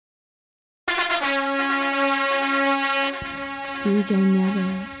Djnyari,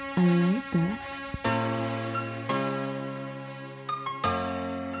 I like that.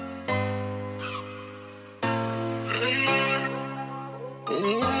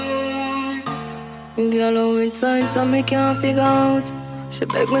 Girl, how inside, so me can't figure out. She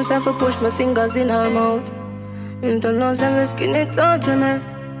beg myself to push my fingers in her mouth. Until now, every skin it out to me.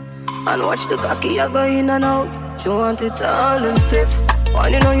 And watch the cocky, I go in and out. She want it all and stiff.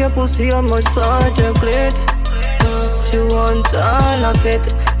 When you know your pussy, I massage your clit. She want all of it.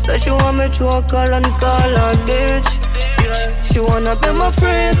 So she want me choke her and call her bitch. She wanna be my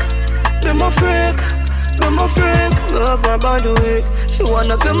freak, be my freak, be my freak. Love her by the week. She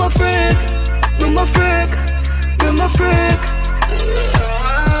wanna be my freak, be my freak, be my freak.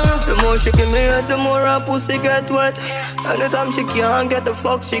 The more she give me head, the more her pussy get wet. Anytime she can't get the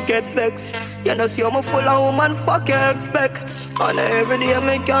fuck, she get vexed. You know see how me full of woman, fuck you expect. And every day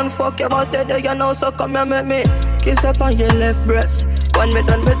me can fuck you, but today you know, so come here make me kiss up on your left breast. When me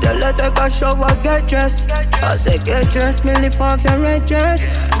done, me tell her take a shower, get dressed. I say get dressed, me lift off your red dress.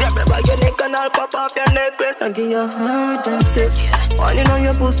 Grab me by your neck and I'll pop off your necklace and give you hard and stiff. When you know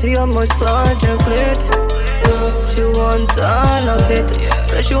your pussy, I massage your clit. She want all of it.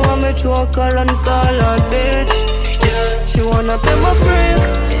 So she want me choke her and call her bitch. She wanna be my freak,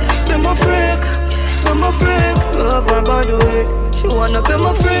 be my freak, be my freak. Love her by the way. She wanna be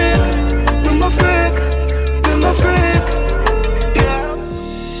my freak, be my freak, be my freak. Yeah.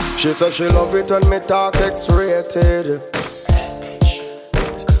 She said she love it when me talk X-rated.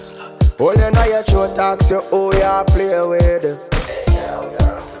 All you know your true talks you who you play with.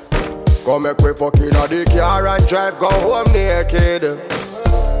 Come make we fuck inna the car and drive go home naked.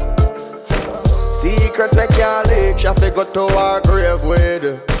 Secret me can't leak, she fi go to her grave with.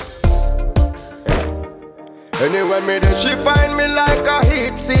 Anyway me then she find me like a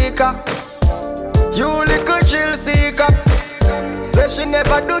heat seeker. You little chill seeker. Say she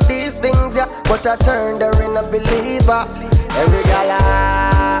never do these things, yeah, but I turned her in a believer. Every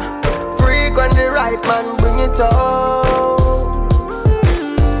gala freak when the right man bring it home.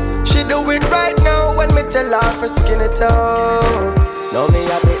 She do it right now when me tell her for skin it out. Now me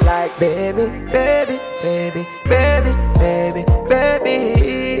a bit like baby, baby, baby, baby, baby,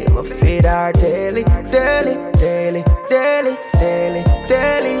 baby. I'ma feed her daily, daily, daily, daily, daily,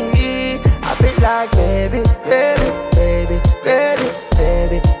 daily. A bit like baby, baby, baby, baby,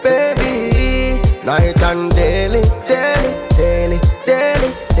 baby, baby. Night and daily, daily, daily,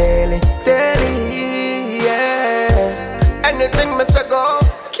 daily, daily, daily. Yeah. Anything me say go.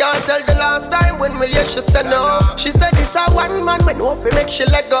 Can't tell the last time when me hear she said no. She said this a one man when no fi make she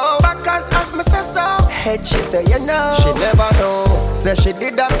let go. Backers as me say so. Head she say you know. She never know. Say she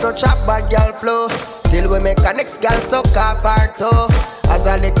did have such a bad girl flow. Till we make a next girl suck off her toe. As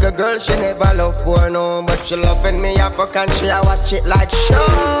a little girl she never love porno, but she loving me a fuck and she a watch it like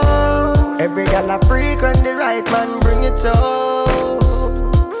show. Every girl a freak when the right man bring it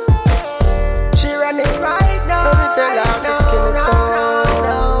home. She run it right now. Every tell her to skin it home.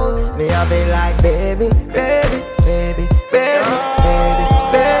 Me a be like baby, baby, baby, baby, baby,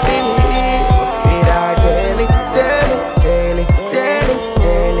 baby. Feed her daily, daily, daily, daily,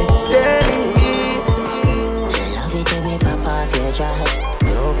 daily, daily. Love it when me pop off your dress.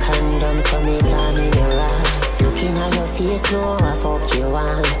 No condom, so me gone in your eye. Looking at your face, no I fuck you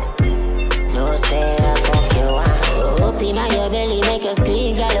want. No say I fuck you want. Open at your belly, make you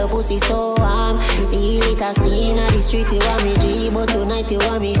scream, girl your pussy so warm. Feel it a steam on the street, you want me G, but tonight you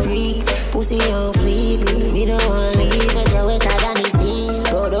want me freak. Pussy on fleek, me don't want leave, but you wetter than the sea.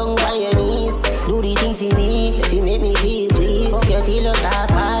 Go down on your knees, do the thing for me, if you make me feel please. Fuck you till you start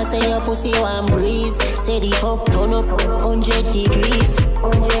pass, say your pussy want breeze. Say the fuck turn up 100 degrees.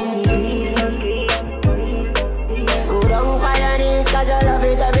 Go down on your knees, cause you love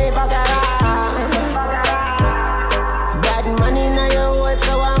it to be fuck around. Bad money now your house,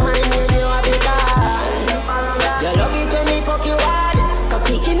 so I'm my name you have it all. You love it when me fuck you hard.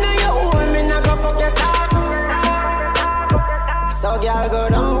 Cocky inna your hole, me nah go fuck you soft. So girl go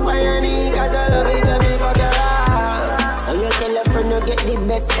down on your knee, cause I love it when me fuck you hard. So you tell a friend you get the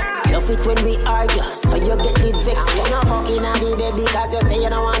best. Love it when we argue, so you get the vex. You not fucking at the baby, cause you say you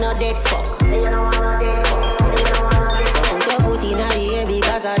don't want no dead fuck. So put your foot inna the air,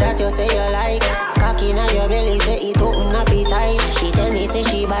 because of that you say you like. Cocky inna your belly, say it open up it tight. She tell me say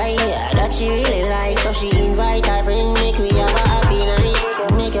she buy, yeah, that she really like. So she invite her friend, make we have a happy night.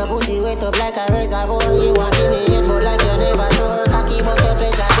 Make your pussy wet up like a reservoir. You want give me head, but like you never sure. Cocky bust your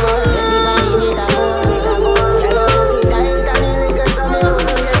pleasure door. Let me find it a more. Tell your pussy tight and the liquor, so me won't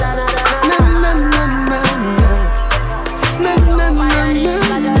get another.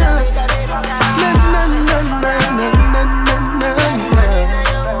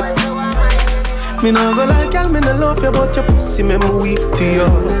 Me nah go like girl, me nah love you, but your pussy make me weak to you.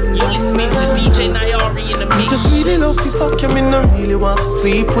 You listening to Djnyari in the mix. Just really love you, fuck you, me nah really want to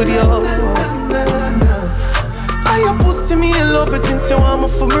sleep with you. I your pussy, me in love with things you want me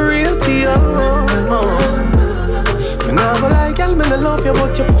for me real to you. Me nah go like girl, me nah love you,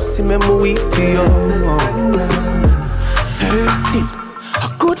 but your pussy make me weak to you. First thing, a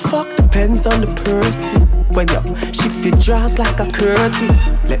good fuck depends on the person. When you shift your jaws like a curtain,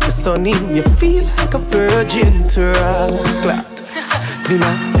 let the sun in, you feel like a virgin to rasclat. Me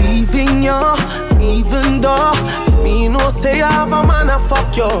not leaving you, even though me no say I have a man a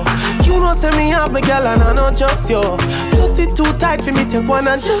fuck you. You know say me have a girl and I not just you. Pussy too tight for me take one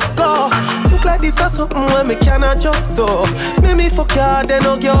and just go. Look like this or something when me cannot just do. Make me fuck you, then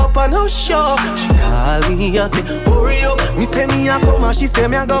hug you up and hush you. She call me and say hurry up. Me say me a come and she say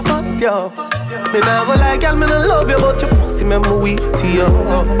me a go fast you. Me nah go like girl, me nah love you, but your pussy make me weak to you.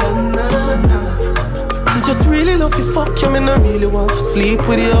 I just really love you, fuck you, me nah really want to sleep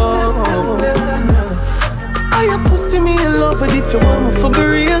with you. I your pussy me in love with if you want me for be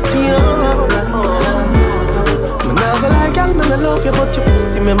real to you. Me nah go like girl, me nah love you, but your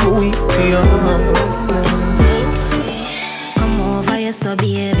pussy make me weak to you. Come over here, so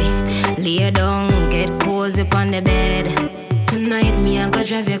baby, lay down, get cozy on the bed. Tonight me I go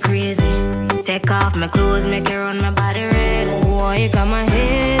drive you crazy. Take off my clothes, make it run my body red. Boy, you got my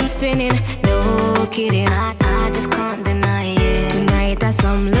head spinning. No kidding, I just can't deny it. Tonight I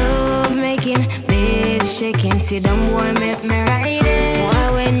some love making, bed shaking. See them boy make me ride it.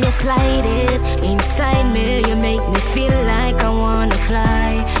 Boy, when you slide it inside me, you make me feel like I wanna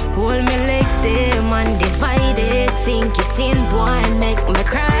fly. Hold my legs them undivided, sink it in, boy, make me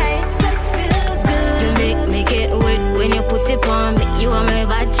cry. Sex feels good. You make me get wet when you put it on me. You are my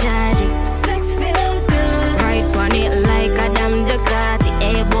bad charge. On it like a damn Ducati,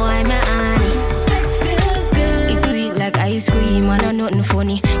 hey boy, my honey. Sex feels good. It's sweet like ice cream, and I'm nothing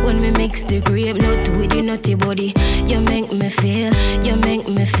funny. When we mix the grape nut with the nutty body, you make me feel, you make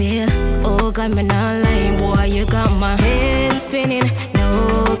me feel. Oh God, me not lying, boy, you got my head spinning.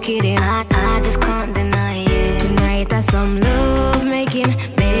 No kidding, I just can't deny it. Tonight I some love making,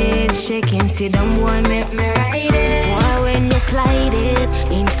 bed shaking. See them boy make me ride it. Boy, when you slide it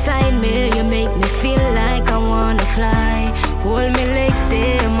inside me, you make me feel like I wanna fly. Hold me legs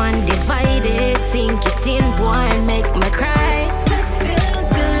them undivided, sink it in, boy, make me cry. Sex feels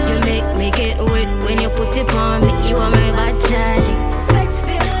good. You make me get wet when you put it on me. You are my bad charge. Sex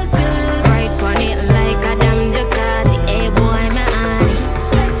feels good. Right on it like a damn Ducati, hey boy, my honey.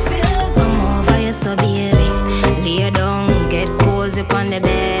 Sex feels good. Come over here, so baby, lay down, get cozy on the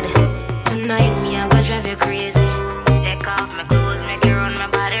bed. Tonight me I go drive you crazy. Take off my clothes, make it run my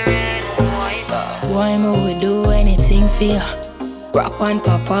body red. Why me would do anything for you? Rock one,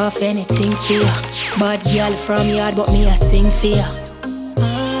 pop off, anything for you. Bad girl from yard, but me I sing for you.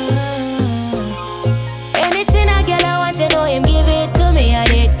 Anything a girl I want, you know him give it to me. I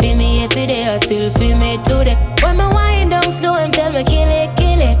did for me yesterday, I still feel me today. When my wine don't slow him, tell me kill it,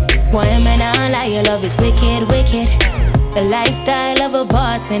 kill it. Why am I not lie? Your love is wicked, wicked. The lifestyle of a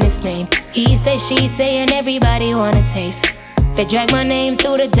boss in his pain. He say, she say, and everybody wanna taste. They drag my name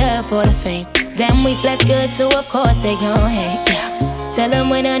through the dirt for the fame. Them we flex good, so of course they gon' hate. Yeah. Tell them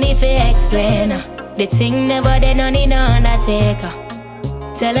we no need to explain. The thing never did no need no undertaker.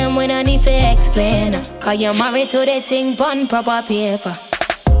 Tell them we no need to explain. Cause you're married to the thing pon proper paper.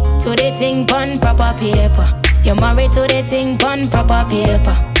 To the thing pon proper paper. You're married to the thing pon proper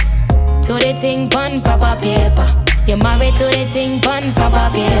paper. To the thing pon proper paper. You're married to the thing pon proper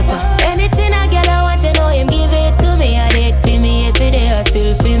paper. Anything I get I want, you know him give it to me. I did feel me yesterday, I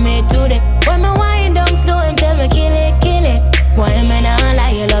still feel me today. When my wine don't slow him, tell me kill it, kill it. Why am I not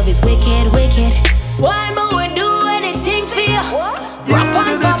lie? Your love is wicked, wicked. Why am I would do anything for you? Rap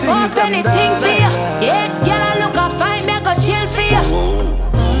on, pop off, anything for you. Yeah, it's girl I look, I find me, I go chill for you.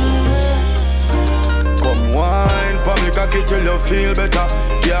 Come wine, pa me cocky till you feel better.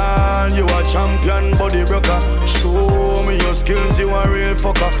 Girl, you a champion body broker. Show me your skills, you a real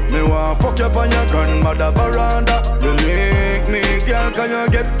fucker. Me want fuck you on your grandmother veranda. You make me, girl, can you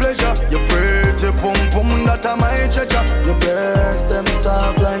get pleasure? You pretty pum pum, that a my treasure. Your breasts them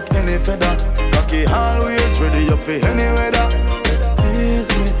soft like any feather. Cocky always ready up for any weather. Just tease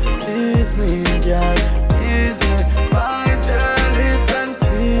me, girl, tease me. Bite your lips and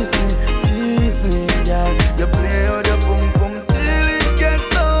tease me, girl. You play with your pum pum till it gets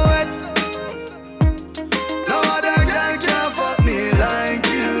so wet. No other girl can fuck me like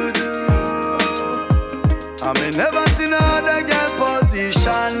you do. I may never seen another girl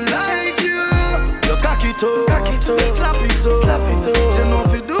position like you. You cock it up, slap it up. You know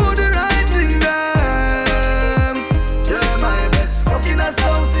if you do the right thing, girl.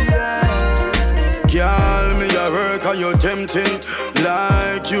 cause you're tempting.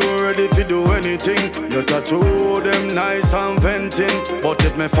 Like you ready to do anything. Your tattoo them nice and venting. But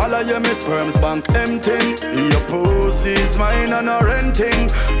if me follow you, my sperm's bank emptying. Your pussy's mine and a renting.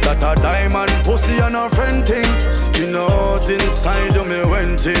 That a diamond pussy and a friending. Skin out inside you, me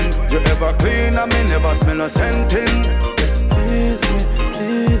wenting. You ever clean and me never smell a scenting. Just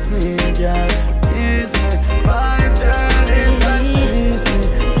tease me, girl, tease me. Bite your lips and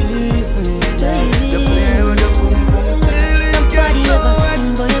tease me, girl. You play with your boom boom, really get so wet. Nobody ever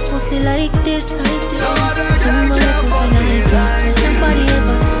seen boy a pussy like this. Nobody Seen boy a pussy like this. Nobody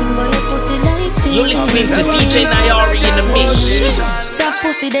ever seen boy a pussy like this. You're listening to DJ Djnyari in the mix. That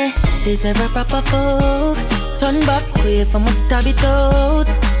pussy there deserve a proper fuck. Turn back way from a stab it out.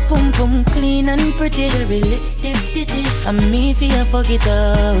 Boom boom clean and pretty. Cherry lipstick titty. And me feel fuck it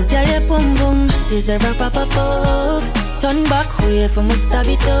out. Girl your boom boom deserve a proper fuck. Turn back way from a stab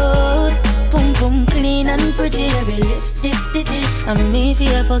it out. Boom boom clean and pretty. Cherry lipstick titty. And me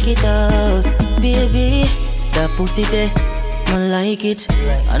feel fuck it out. Baby, that pussy there, I like it.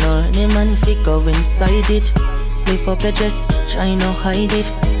 I know the man fi go inside it. Lift up your dress, try not hide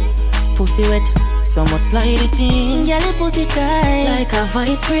it. Pussy wet, so me slide it in. Girl, your pussy tight like a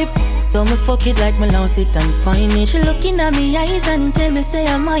vice grip. So me fuck it like me lost it and find it. She looking at me eyes and tell me say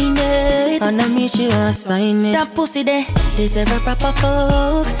I'm mind it. And I me she want sign it. That pussy there deserve a proper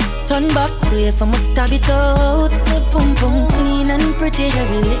fuck. Turn back way from a stab it out. Boom boom clean and pretty.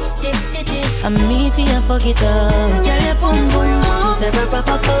 Cherry lipstick titty. And me feel fuck it out. Girl, your boom boom deserve a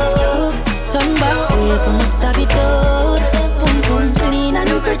proper fuck. Turn back way from a stab it out. Boom boom clean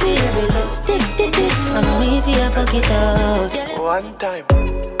and pretty. Cherry lipstick titty. And me feel fuck it out. One time,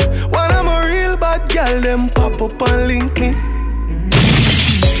 when I'm a real bad girl, them pop up and link me.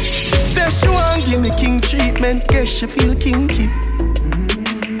 Say she want give me king treatment, guess she feel kinky.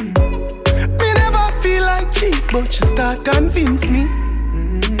 Me never feel like cheap, but she start convince me.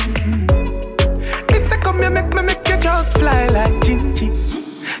 Me say come here, make you just fly like Gingy.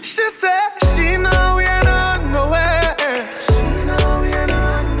 She say she know we ain't on nowhere. She know we ain't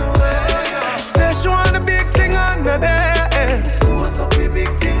on nowhere. Say she want a big thing under there. Force up a big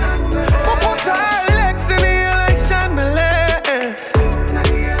thing under there. Put her legs in the air like chandelier. It's not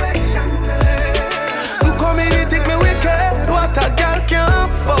the air like chandelier. You come in and take me wicked. What a girl can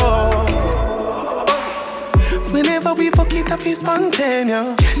afford. Whenever we fuck it up, it's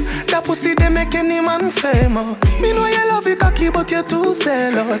spontaneous. That pussy, they make any man famous. Me know you love it cocky, but you're too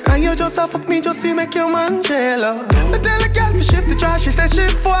zealous. And you just a fuck me just to make your man jealous. I tell a girl to shift the trash, she says she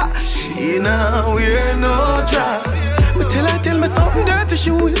what? She now wear no dress. But tell me something dirty,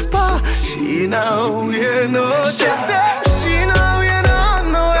 she whisper. She now wear no dress. She say she now wear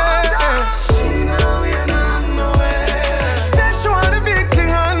no nowhere. She now wear no nowhere. Say she want a big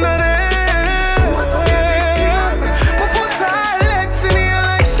thing under there.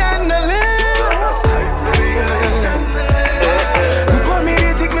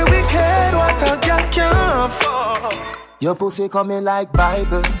 Your pussy coming like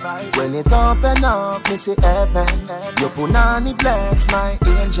Bible. When it open up, me see heaven. Your punani bless my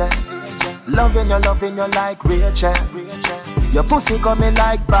angel. Loving you like Rachel. Your pussy coming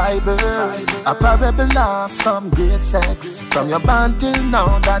like Bible. A parable of some great sex. From your band till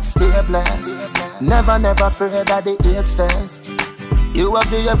now, that stay blessed. Never afraid of the AIDS test. You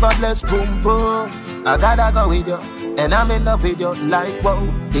have the ever blessed boom boom. I gotta go with you, and I'm in love with you like wow.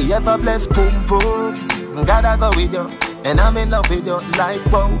 The ever blessed boom boom. Gotta go with you, and I'm in love with you like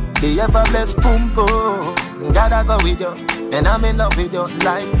wow. The ever blessed boom boom. Gotta go with you, and I'm in love with you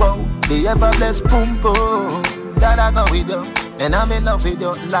like wow. The ever blessed boom boom. Gotta go with you, and I'm in love with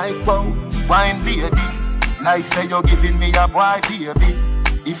you like wow. Whine baby, like say you're giving me a boy baby.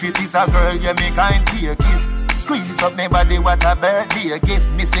 If it is a girl, you me kind take it. Squeeze up my body, what a birthday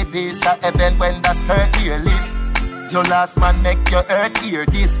gift. Me say peace of heaven when the skirt here lift. Your last man make your earth hear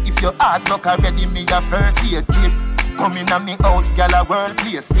this. If your heart look already, me a first aid kit. Come in a me house, gal a world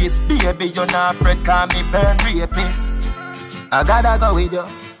place this. Baby, you not afraid, call me burn rapist. I gotta go with you,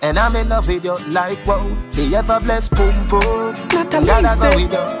 and I'm in love with you like wow. The ever blessed boom boom. Natalie gotta said, go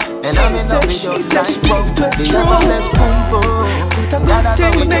with you, and I'm in love with you like wow. The true. ever blessed boom boom. But a Gotta good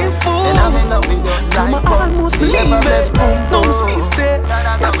go thing with they you, fool. and I'm in love with you Come like on, wow. almost The believe ever it. blessed boom No boom. see say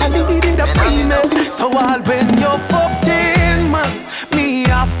Natalie did a pre-med. So all when you're fucked in, man, me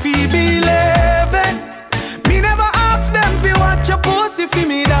I feel believing. Me never ask them if you want your pussy for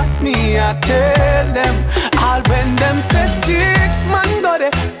me that me I tell them. All when them say 6 man go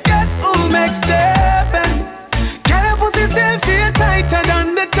there, guess who makes 7? Girl your pussy still feel tighter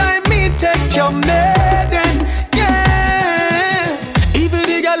than the time me take your maiden. Yeah. Even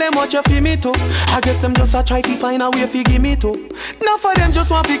the girl them watch put your feel me too. I guess them just a try to find a way fi give me too. Now for them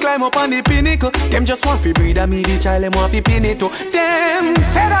just want to climb up on the pinnacle. Them just want to breed a me the child. Them want to pin it too. Them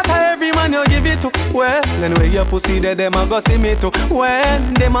say that every man you give it to. Well, then where your pussy there, them a go see me too.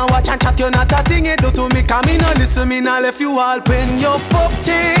 When them a watch and chat, you not a thing it do to me. Cause me no listen, me no left you all when you fucked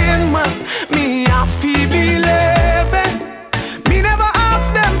in, man. Me a fi believing. Me never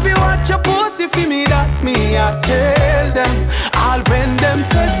ask them fi watch your pussy fi me that me a tell them. All when them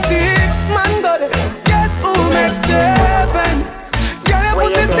say 6 man go there, guess who makes 7? Girl your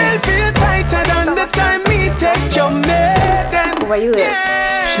pussy still feel tighter than the time me take your maiden. Where you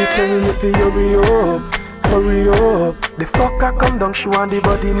at? She tell me fi hurry up, hurry up. The fucker come down, she want the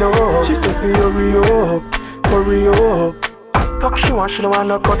body no. She say fi hurry up, hurry up. I fuck she want, she don't want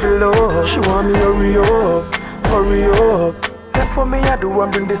no cuddle up. She want me hurry up, hurry up. For me, I do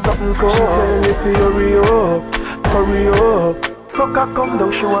and bring this something cold. She tell me fi hurry up, hurry up. Fuck her come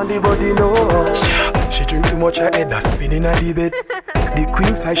down, she want the body no. She drink too much, her head a spin in a the bed. The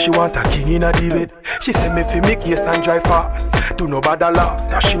queen side, she want a king in a the bed. She say me fi make yes and drive fast. Do no bad a loss,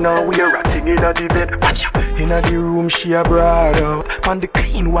 cause she now wear a thing in a the bed. Watch ya. In a the room, she a brought out. On the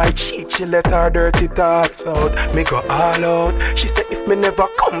clean white sheet, she let her dirty thoughts out. Me go all out. She say if me never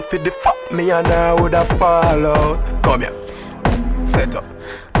come for the fuck, me and I woulda fall out. Come here. Set up,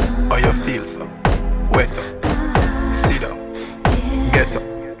 how you feel so? Wet up, sit down, get up,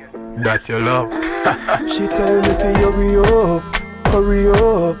 that your love. She tell me fi hurry up, hurry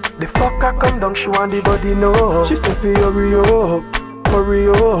up. The fucker come down, she want the body no. She say fi hurry up, hurry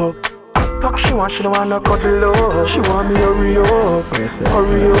up. I fuck she want, she don't want no cuddle up. She want me hurry up,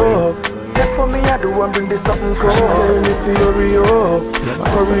 hurry up. Therefore me I do and bring this something cold. She tell me fi hurry up,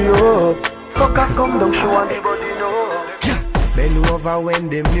 hurry up. Fucker come down, she want the body no. Bend over when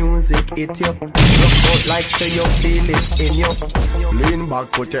the music hit you. Rock out like so you feel it in you. Lean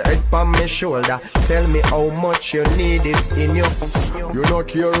back, put your head on my shoulder. Tell me how much you need it in you. You not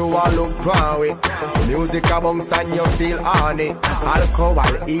care who I look power. Music a bounce and you feel honey.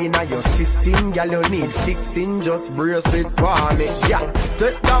 Alcohol in your system, girl you need fixing. Just brace it for me. Yeah,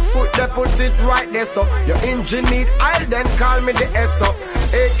 take that foot, they put it right there so. Your engine need oil, then call me the S-up.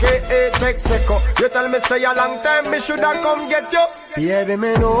 AKA Texaco. You tell me say a long time, me shoulda come get you. Baby,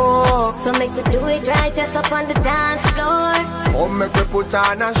 me know. So make me do it right, just up on the dance floor. Oh, make me put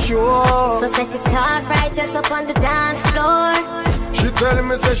on a show. So set it off right, just up on the dance floor. She tell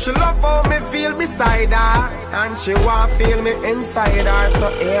me say she love how me feel beside her, and she want feel me inside her,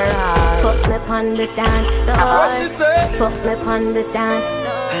 so hear her. Fuck me on the dance floor. What she say? Fuck me on the dance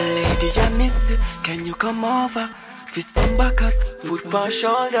floor. Lady, I miss you. Can you come over? Fist some backers, foot on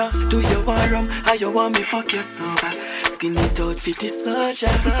shoulder. Do you want rum? How you want me fuck you sober? Skin it out, fit the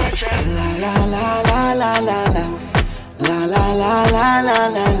soldier. La la la la la la la. La la la la la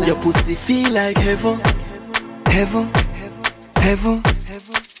la. Your pussy feel like heaven, heaven, heaven.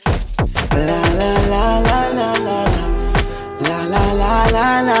 La la la la la la. La la la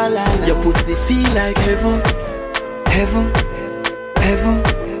la la la. Your pussy feel like heaven, heaven, heaven.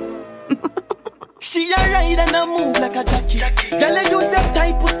 She a ride and a move like a jockey. Girl, I use that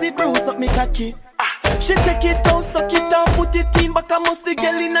tight pussy bruise up me cocky. She take it out, suck it out, put it in back. I must the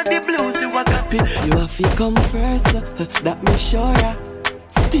girl in the blues, you a copy. You have to come first, that me sure.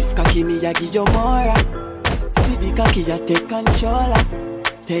 Stiff cocky, me a give you more. See the cocky, you take control.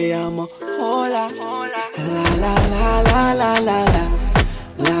 Te amo, hola. La la la la la la la.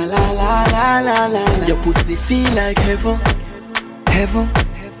 La la la la la la. Your pussy feel like heaven, heaven,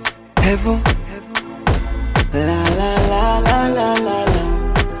 heaven. La la la la la la la.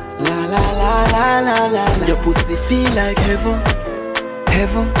 La la la la la la. Your pussy feel like heaven,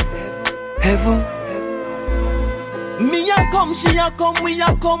 heaven, heaven. Me a come, she a come, we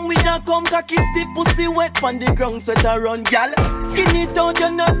a come, we a come. Cocky stiff pussy wet pon the ground, sweat a run, gal. Skin it out, you're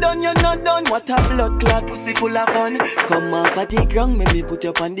not done, you're not done. What a blood clot pussy full of fun. Come off of the ground, make me put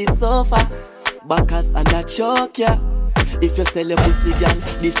you on the sofa. Backers and a choke, yeah. If you sell your pussy, gal,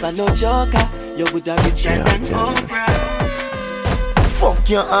 this a no joker. You would have been trying to Oprah. Fuck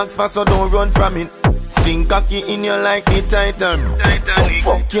your axe fast, so don't run from it. Sing cocky in you like the Titan.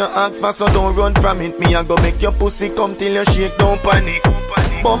 Fuck your axe fast, so don't run from it. Me a go make your pussy come till you shake, don't panic.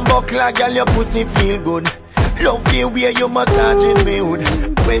 Bumbuckler, girl, your pussy feel good. Love the way you massaging me wood.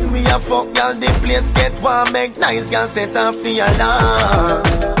 When we a fuck, girl, the place get warm. Make nice, girl, set off the alarm.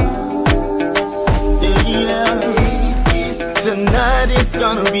 Yeah. Tonight it's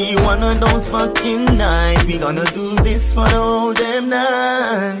gonna be one of those fucking nights. We gonna do this for the whole damn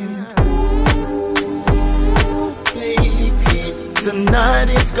night. Baby, Tonight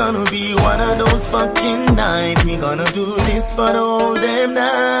it's gonna be one of those fucking nights. We gonna do this for the whole damn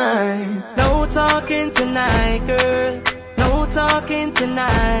night. No talking tonight, girl. No talking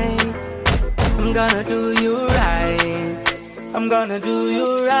tonight. I'm gonna do you right. I'm gonna do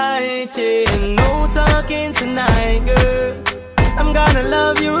you right, yeah. No talking tonight, girl. I'm gonna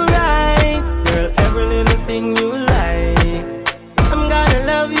love you right. Girl, every little thing you like, I'm gonna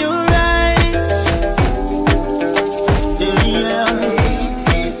love you right. Yeah.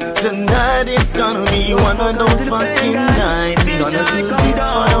 Tonight it's gonna be one of those fucking nights. We gonna do this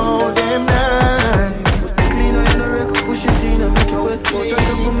for the whole damn night.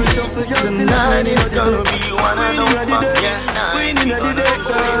 Tonight it's gonna be one of those fucking nights. We gonna do this for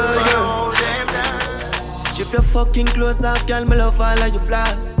the whole damn night. Strip your fucking clothes off, girl, me love all of your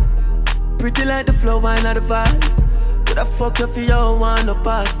flaws. Pretty like the flow, wine of the vase. Could I fuck you for your one no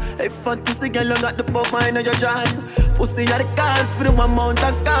pass? Hey, fuck pussy girl, you got the pop mine on your jaws. Pussy are the cars for the one mount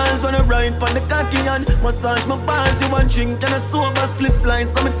of cars. When I ride on the cocky and massage my balls. You want drink and a sober split line.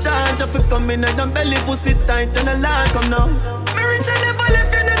 So me charge you for coming and your belly pussy tight and a line come now. Me rich and never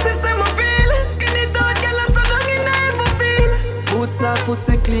left you, this is my feel. Skinny dog, girl, I'm so long in never feel. Boots off,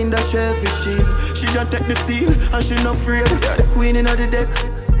 pussy clean, that chevy shield. She don't take the steel and she not afraid. You're the queen in the deck,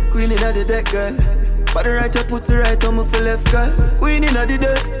 queen in the deck, girl. Body right, your pussy right, on my for left, girl. Queen in the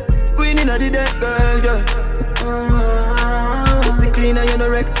deck, queen in the deck, girl, yeah. Pussy clean and you no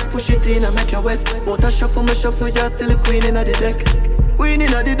wreck. Push it in and make you wet. But I shuffle, me shuffle, you're still the queen in the deck. Queen in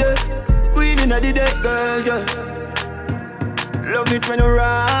the deck, queen in the deck, girl, yeah. Love it when you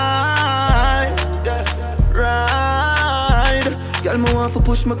ride, yeah, ride. Girl, me want to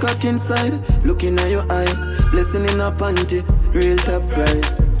push my cock inside. Looking at your eyes, blessing in her panty, real top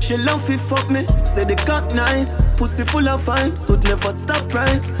price. She love it, fuck me, say the cock nice. Pussy full of vibes, would never stop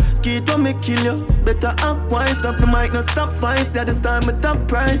price. Kid when me kill you, better act wise. Drop the mic, no stop fights, yeah, this time my top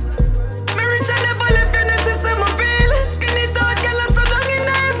price. Me rich and never left you, this is my feel. Skinny dog, girl, I'm so long in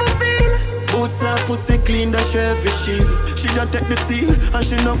never feel. Boots off, pussy clean, that chevy shield. She don't take the steel, and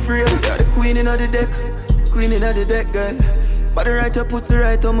she not afraid. You're the queen in the deck, queen in the deck, girl. Body right, your pussy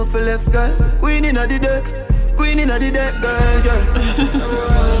right, on my for left, girl. Queen in the deck, queen in the deck, girl, yeah.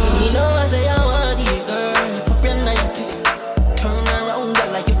 You know I say I want you, girl. If up your 90, turn around,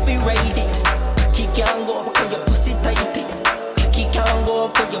 girl, like if you ride it. Cocky can't go up 'cause your pussy tight. Cocky can't go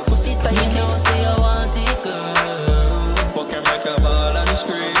up 'cause your pussy tight. You know I say I want you, girl. Fuck and make a ball and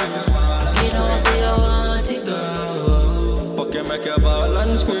scream. You know I say I want you, girl. Fuck and make a ball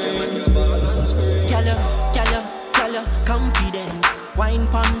and scream. Girl, confident. Wine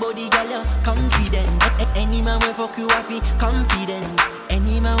pan body, girl, confident. Any man will fuck you off it, confident.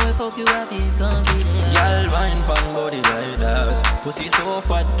 Any man will fuck you off it, confident. Girl, wine pan body like that. Pussy so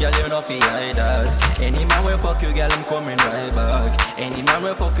fat, girl, you know fi hide that. Any man will fuck you, girl, I'm coming right back. Any man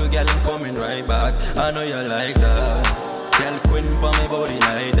will fuck you, girl, I'm coming right back. I know you like that. Girl, queen for me body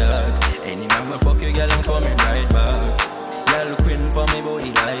like that. Any man will fuck you, girl, I'm coming right back. Girl, queen for me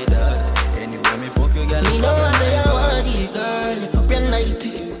body like that. Anyway, me fuck you, girl, me know I say I want you, girl. If up your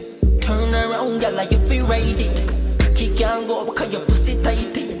 90, turn around, girl, like if you ride it. Cocky can't go up 'cause your pussy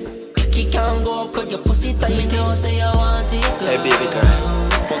tight. Cocky can't go up 'cause your pussy tight. Me know I say I want you, girl. Hey, baby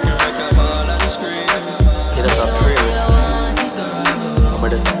girl. fuck you make a ball and scream. Get us a praise. I'm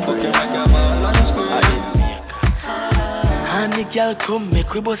just a praise. Honey girl, come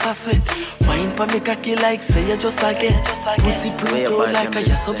make we bust a sweat. Wine pa me cocky like say you just a get. Pussy print out like a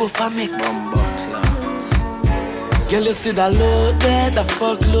yes above a make. Girl, you see that load there, the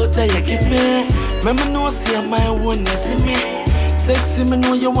fuck load there you give me. Remember no see my one, you see me. Sexy, me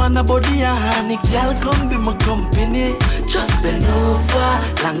know you want a body and honey girl, come be my company. Just bend over,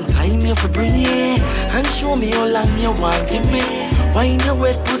 long time you for bring it. And show me how long you want give me. Wine your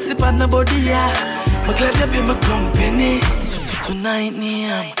wet pussy pan the body, yeah. I'm glad you be my company. Tonight,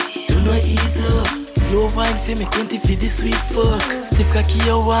 Niam, do not ease up. Slow wine for me, 20 for the sweet fuck. Stiff cocky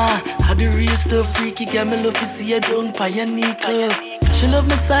you want, how the real stuff freaky. Girl, me love to see you down by your knee club. She love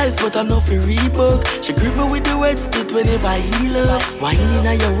my size, but I know for Reebok. She grip me with the wet split whenever I heal up. Whining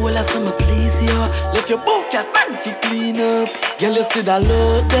on your hole, I saw me please you. Left your book, cat man, fi clean up. Girl, you see that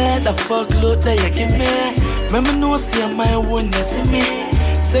load there, the fuck load there you give me. Remember no see my one, you see me.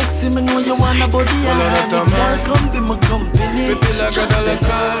 Sexy, me know you want a body and girl, come be my company. Just be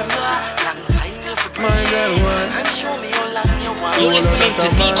over, long time you for bring it. And show me how long you want. You listening to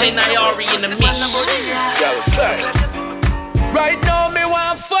Djnyari in the mix. Right now me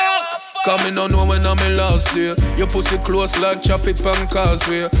want fuck. Come in, no know when I'm in last day. Your pussy close like traffic pan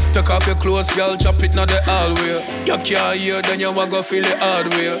causeway. Take off your clothes, girl, chop it now the hallway. You can't hear, then you a go feel it hard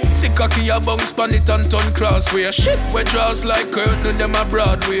way. See cocky, you bounce pan it and turn crossway. Shift where draws like curtain, them a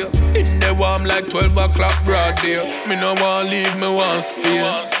Broadway. In the warm like 12 o'clock broad day. Me no want leave, me want stay.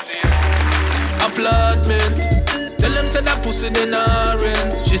 Applaudment. Tell them say that pussy they not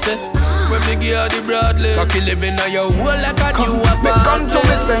rent. She said, when me give her the broadly, cocky living on your whole like a new apartment. Come to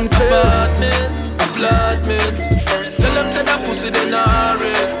me senses. Applaudment. Tell them say that pussy they not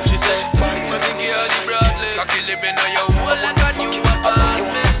rent. She said, when me give her the broadly, cocky living on your whole like a new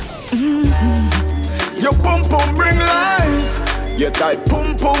apartment. Your pum pum bring life. Your tight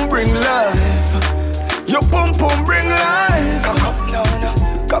pum pum bring life. Your pum pum bring life. Cock up now,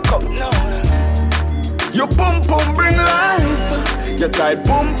 cock up now. Your pum pum bring life. Your tight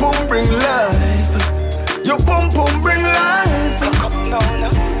pum pum bring life. Your pum pum bring life. Cock up now,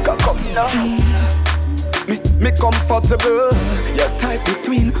 cock up now. Me comfortable. Your tight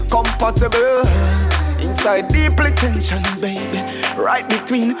between compatible. Inside deeply tension, baby. Right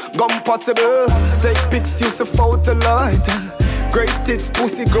between compatible. Take pics, use the photo light. Great tits,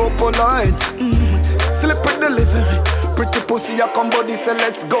 pussy go polite. Slip with delivery. Pretty pussy, I come body, say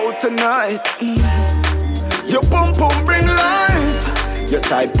let's go tonight. Your pum pum bring life. Your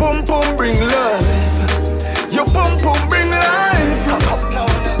tight pum pum bring life. Your pum pum bring life. Cock up now,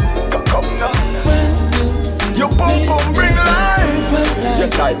 cock up now. Your pum pum bring life. Your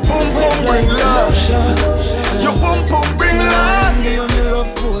tight pum pum bring life. Your pum pum bring life. Give me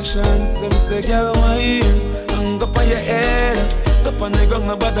love potion. Some say girl wine. Hang up on your head. Up on the ground,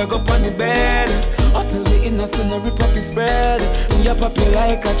 nobody go on the bed. Until the innocent rip up his bread. You pop you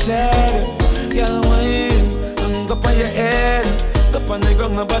like a cherry. Girl wine. Up on your head, up on the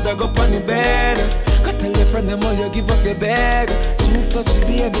ground, nobody go on the bed. Go tell your friend them all you give up your bag. She miss touch the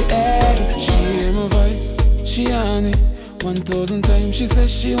baby egg. She hear my voice, she on it 1,000 times. She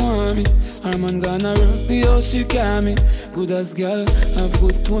says she want me. Her man gonna rock me, oh she can me. Good as girl, have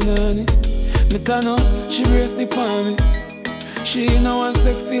good punani. Me turn up, she brace it for me. She know one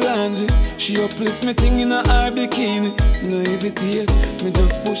sexy laundry. She uplift me thing in her bikini. No hesitate, me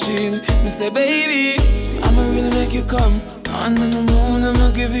just push in. Me say baby, I'ma really make you come. Under the moon, I'ma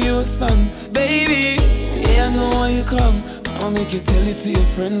give you a sun. Baby, yeah, I know why you come. I'ma make you tell it to your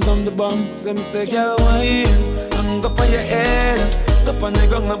friends I'm the bomb. So me say, girl, why I'm up on your head. Up on the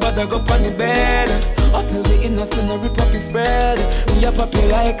ground, nobody go on the bed. Until the innocent rip up his bread. Me up you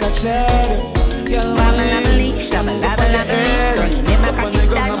like a cheddar. Girl, why up on your head. Up on the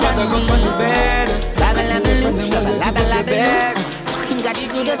ground, nobody go on the bed. You got it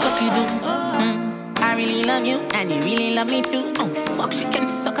good at what you do. I really love you, and you really love me too. Oh fuck, she can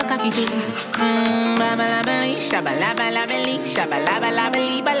suck a cocky too.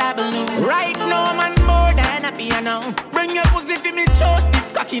 Right now, man, more than a piano. Bring your pussy for me, chose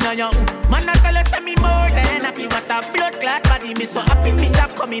this cocky now, young. Man, I tell us me more than happy. What a blood clot body, me so happy me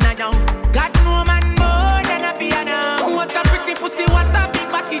that coming now, young. God no man more than a piano. What a pretty pussy, what a big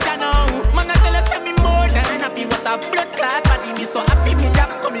body, now. Man, I tell us me more than happy. What a blood clot body, me so happy me that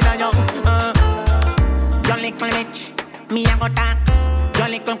coming now, young. Jolly bitch, me a go talk.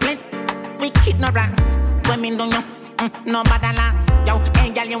 Jolly complete, with ignorance. Women don't know, no bother laugh. Yo,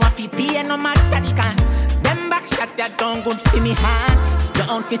 ain't girl you want to pay no matter the cost. Them back shot that don't good see me heart. Your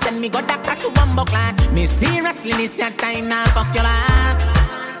own fist send me go doctor to bumbo clan. Me seriously this your time now fuck your heart.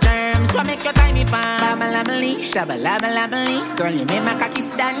 Terms what make your time me pan. Babalabali, shabalabalabaloo. Girl you make my cocky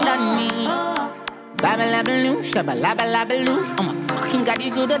stand on me. Babalabaloo, shabalabalabaloo. I'm a fucking god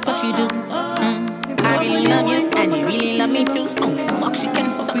you good at what you do. I really love you, and you really love me too. Oh fuck, she can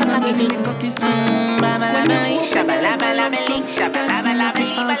suck a cocky too. Babalabali, shabalabalabaloo,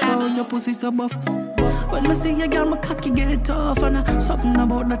 shabalabalabaloo. Your pussy so buff. When me see a girl, my cocky get tough. And something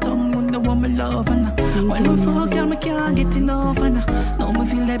about the tongue when the woman love. And when we fuck, girl, me can't get enough. And now me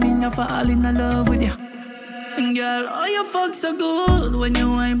feel like me fall in love with you. And girl, oh you fuck so good. When you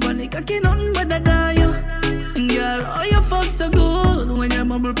wine pon the cocky, nothing but a die you. And girl, oh you fuck so good. When you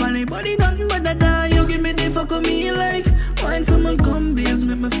bubble pon the body, nothing but a die you. Give me the fuck of me like wine for my gum beers,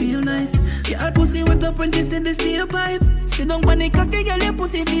 make me feel nice. Girl, pussy wet up when she see the steel pipe. Sit down pon the cocky, girl, your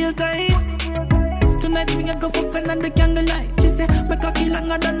pussy feel tight. Tonight we go fucking under candlelight. She say, my cocky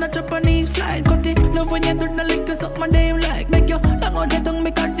longer than a Japanese flight. Cut it, love when you do the lick to suck my name like. Make you long on your tongue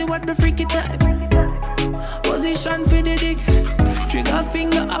because you want the freaky type. Position for the dick. Trigger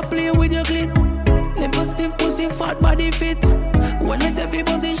finger, I play with your clit. Nipple stiff, pussy, fat body fit. When you say the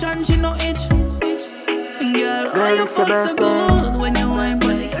position, she no itch. Girl, oh you fuck so good. When you wine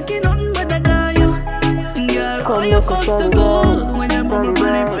body, cocky nothing but a die you. Girl, oh you fuck so good. When you bubble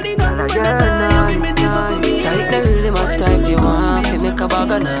body, body nothing but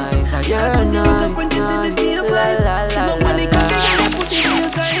organize a girl night. La la la la.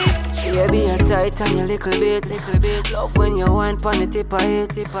 Baby, you're tight and you little bit. Love when you whine pon the tip of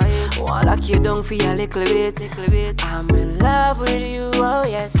it. Wanna lock you down for your little bit. I'm in love with you, oh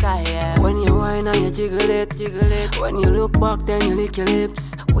yes I am. When you whine and you jiggle it. When you look back then you lick your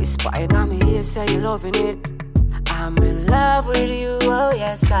lips. Whispering on me ear say you loving it. I'm in love with you, oh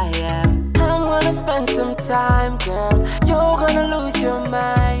yes I am. I'm gonna spend some time, girl. You're gonna lose your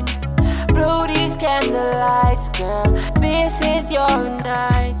mind. Blow these candlelights, girl. This is your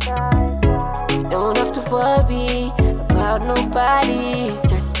night. You don't have to worry about nobody.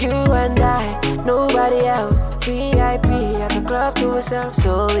 Just you and I, nobody else. VIP at the club to ourselves,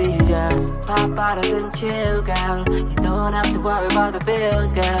 so we just pop bottles and chill, girl. You don't have to worry about the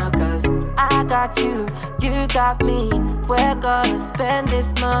bills, girl, cause I got you, you got me. We're gonna spend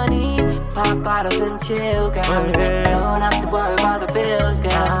this money. Pop bottles and chill, girl. You don't have to worry about the bills,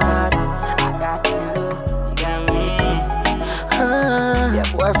 girl, cause I got you, you got me. Your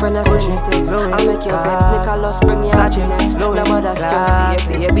boyfriend has seen me text. I make your vex, make a loss, bring your happiness. No mother stress,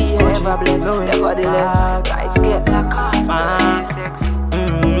 yeah, baby, you ever blessed. Nevertheless, lights get black off, sex.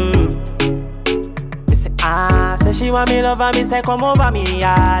 Me say, say she want me love and me say come over me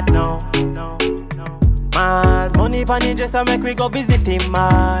yard. No. Mad money pon the dress and make we go visit him,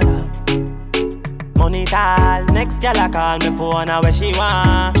 mad. Money tall, next girl I call me phone and where she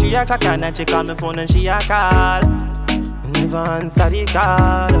want. She a cock and she call me phone and she a call. Never answer the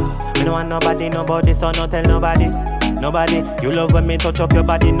call. Me no want nobody, so no tell nobody. You love when me touch up your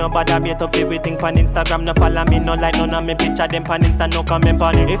body. Nobody be tough everything pan Instagram. No follow me, no like none of me picture them pan Insta. No comment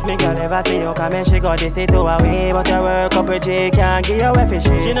pan it. If me girl ever see you come and she got this it away. But your work up with she can't give you away for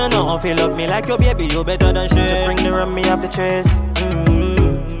shit. She don't know how feel love me like your baby. You better than shit. Just bring the rum me off the trace.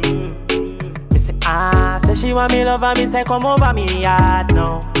 Me say say she want me love and me say come over me yard.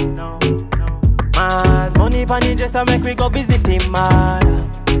 No. Mad money pon the dress and make we go visit him, mad.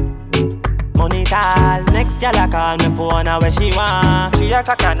 Money tall, next girl I call me phone and where she want. She a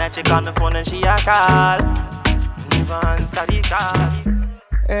cock and she call me phone and she a call. Never answer the call.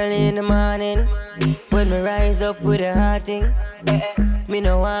 Early in the morning, when me rise up with a hot thing, me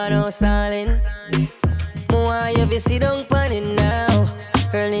no want no stalling. Me want you to sit down pon it now.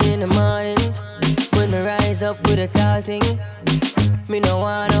 Early in the morning, when me rise up with a tall thing, me no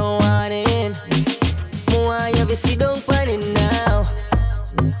want no warning. Me want you to sit down pon it now.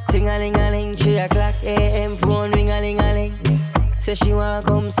 Ting-a-ling-a-ling, 3 o'clock a.m. phone ring-a-ling-a-ling. Say she want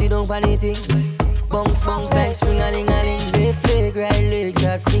come sit down pon the thing. Bounce like spring-a-ling-a-ling. They flag right legs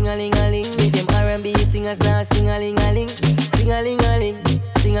out fling-a-ling-a-ling. With them R&B singers now sing-a-ling-a-ling. Sing-a-ling-a-ling,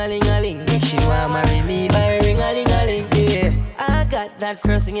 sing-a-ling-a-ling. She want marry me by ring-a-ling-a-ling, yeah. I got that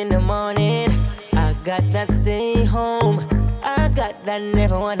first thing in the morning. I got that stay home. I got that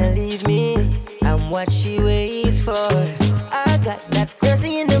never wanna leave me. I'm what she waits for. I got that first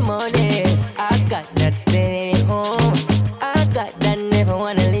thing in the morning. I got that stay home. I got that never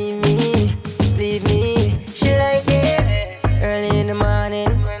wanna leave me. She like it early in the morning.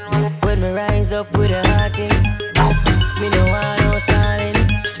 When me rise up with a hot thing, me no want no stalling.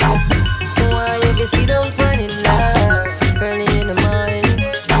 Me want you to sit down pon it now. Early in the morning,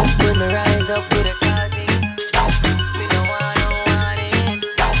 when me rise up with a hot thing, me no want no warning. Me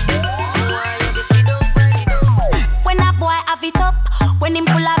want you to sit down pon it. When a boy have it up, when him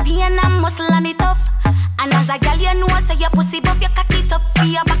full of vein and muscle and it tough. And as a girl you know say your pussy buff, you cock it up for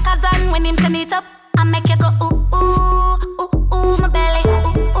your backers and when him turn it up, I make you go ooh ooh ooh ooh my belly,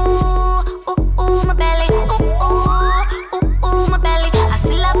 ooh ooh ooh ooh my belly, ooh ooh ooh ooh my belly. I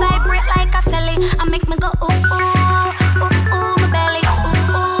still a vibrate like a celly. I make me go ooh ooh ooh ooh my belly, ooh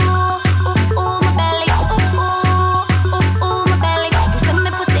ooh ooh ooh my belly, ooh ooh ooh ooh my belly. You say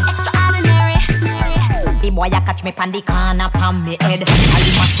me pussy extraordinary. The boy a catch me pon the corner pon me head. All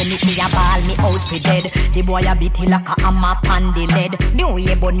the must me a ball me out for dead. The boy a beat it like a hammer pon the lead. The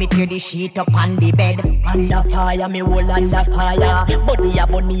way burn me tear the sheet up on the bed. Under fire me whole under fire. Body a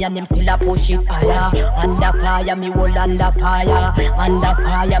burn me and him still a push it higher. Under fire me whole under fire. Under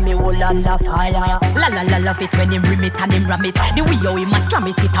fire me whole under fire. La la la love it when him rim it and him ram it. The way how him a slam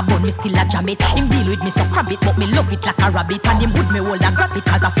it, it a burn me still a jam it. Him deal with me so crab it, but me love it like a rabbit. And him would me hold a grab it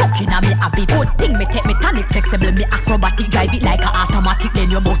cause a fucking a me habit. Good thing me take me tonic flexible, me acrobatic, drive it like a automatic,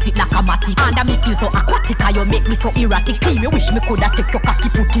 then you bust it like a matic. Under me feel so aquatic, and you make me so erratic. Team, you wish me coulda take your cocky,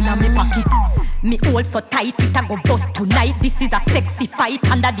 put in a me pocket. Me hold so tight, it a go bust tonight. This is a sexy fight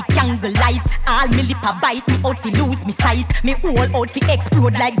under the candle light. All me lip a bite, me out fi lose me sight. Me whole out fi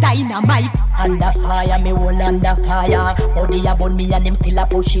explode like dynamite. Under fire, me whole under fire. Body a burn me and him still a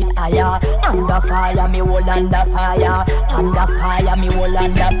push it higher. Under fire, me whole under fire. Under fire, me whole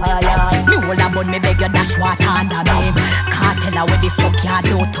under fire. Me whole a burn, me beg you dash water under me. Can't tell her where the fuck you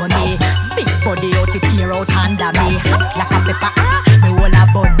do to me. Big body out fi tear out under me. Hot like a pepper, me whole a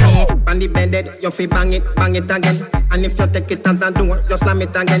burn me. On the bed, you fi bang it again. And if you take it as a door, you slam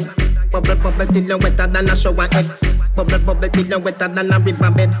it again. Bubble, bubble till you wetter than a shower head. Bubble, bubble till you wetter than a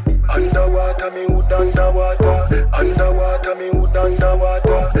river bed. Underwater, me wood underwater. Underwater, me wood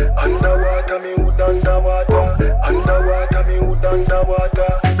underwater. Underwater, me wood underwater. Underwater, me wood underwater.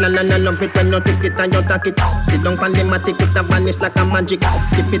 La love it when you take it and you take it. Sit down pan the matic, it a vanish like a magic.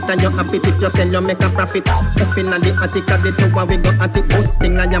 Skip it and you happy if you sell, you make a profit. Up in the attic, at the tower we go at it. Good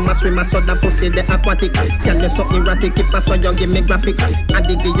thing I am a swimmer, so that pussy the aquatic. Can you so erratic, if I saw you give me graphic. I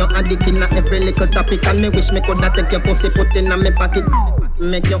dig you addict in every little topic. And me wish me coulda take your pussy, put in a me pocket.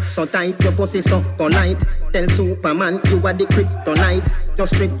 Make you so tight, your pussy so polite. Tell Superman you are the kryptonite.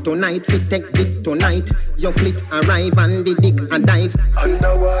 Just strip tonight, fit take dick tonight. Your fleet arrive and the dick and dive.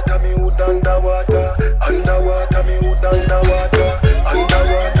 Underwater, me wood underwater. Underwater, me wood underwater.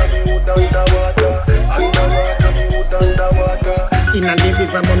 Underwater, me wood underwater. Underwater, me wood underwater. Inna the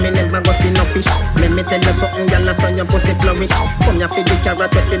river, but me never go see no fish. Let me tell you something, girl, I saw your pussy flourish. Come here for the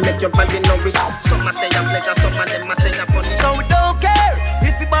carrot, if you make your body nourish. Some a say a pleasure, some of them a say a punish. So we don't care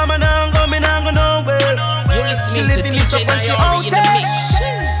if you bomb and I'm go nowhere. You're listening to DJ Djnyari in the mix.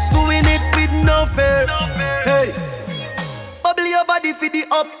 Doing it with no fear. Hey, bubble your body for the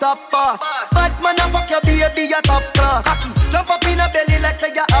up top boss. Bad man a fuck your baby a top class. Jump up in a belly like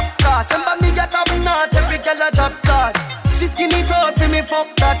say you upstart. Remember me a top notch, every girl a drop class. She skinny tall for me fuck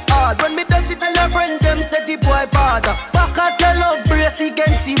that hard. When me touch it tell her friend them say the boy bad. Back at your love brace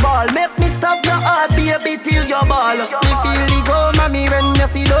against the ball. Make me stop your heart baby till your ball. Me feel the go mommy when you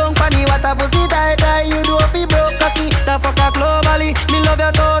see long funny. What a pussy die you do fi broke cocky. The fuck her globally. Me love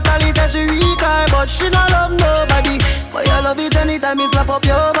you totally. Say she weak cry but she no love nobody. But you love it anytime me slap up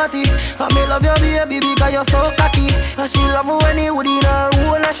your body. And me love your baby because you're so cocky. And she love when you would in her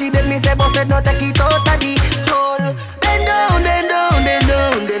hole. And she beg me say boss said no take it out of the hole. Then down, then down, then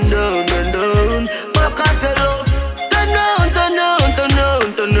down, then down, then down. Back at your love. Turn round, turn round, turn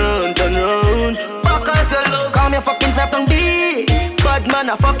round, turn round, turn round. Back at your love. Calm your fucking self down deep. Bad man,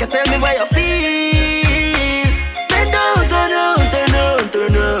 I fuck you, tell me where you feel. Then down, turn round, turn round,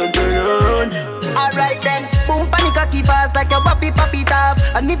 turn round, turn round. Alright then, boom panic a keep fast like a wappy papi tap.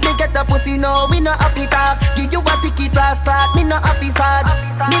 And if me get a pussy no, we no happy talk. Give you a ticket rascal, me no happy sad.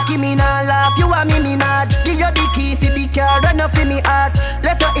 Nicki me nah laugh, you and me not. Give you the key for the car, run off in me heart.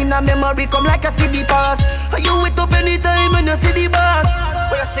 Left you in a memory, come like a CD pass. Are you wait up anytime when you see the boss?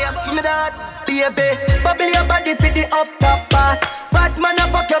 What you say for me that? Baby, bubble your body for the up top pass. Bad man a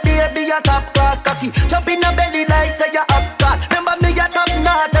fuck your baby, a top class cocky. Jump in a belly like say you upstart. Remember me a top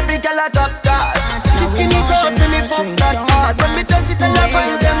notch, every girl a drop jazz. She skinny tall for me fuck that hard. When me touch it, I love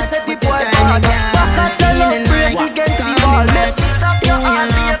her, them say the boy bad. Back at the love, brace against the wall. Make me stop your heart,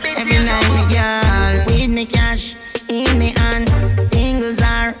 baby, till you with me cash in me hand, singles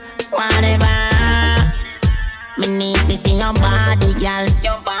are whatever. Me need to see your body, girl.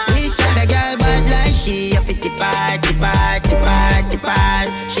 Each other girl bad like she a fit the party, party, party,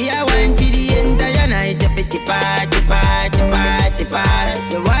 party. She a wine to the entire night, a fit the party, party, party, party.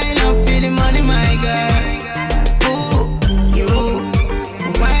 You wind up for the money, my girl. Ooh, you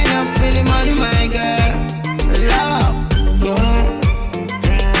wind up for the money, my girl. Love you.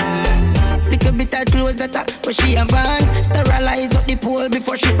 Little bit of clothes that but she a van. Sterilize up the pole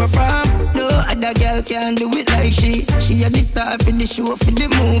before she perform. No other girl can do it like she. She a the star for the show, for the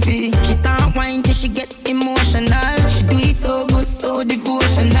movie. She start whine till she get emotional. She do it so good, so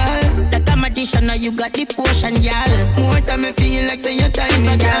devotional. That a magician, now you got the potion, y'all. More time I feel like say your time,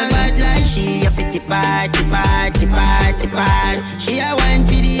 girl. Bad like she a fit the party, party, party, party. She a whine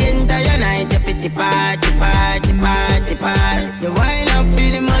for the entire night. A fit the party, party, party, party. You whine up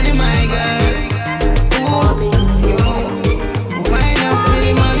for the money, my girl.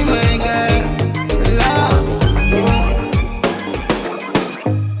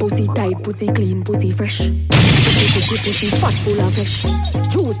 Pussy tight, pussy clean, pussy fresh. Pussy fat, full of flesh.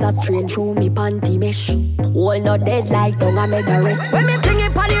 Juice a strain through me panty mesh. All not dead like dung a mega rest. When me fling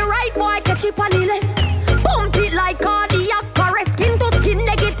it on the right, boy catch it on the left. Pump it like cardiac arrest. Skin to skin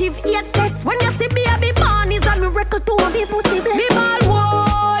negative 8 test. When you see baby born is a miracle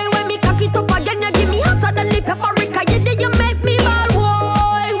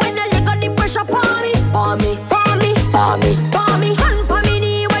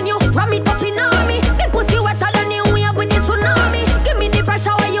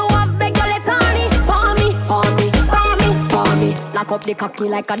lock up the cocky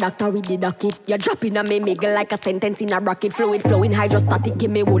like a doctor with the docket. You're dropping a me miggle like a sentence in a bracket. Fluid flowing hydrostatic. Give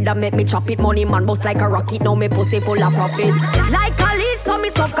me wood and make me chop it. Money man bust like a rocket. Now me pussy full of profit. Like a lead, so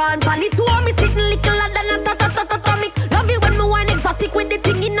me suck on pan it. Two me sitting little than a atomic. Love it when me wine exotic with the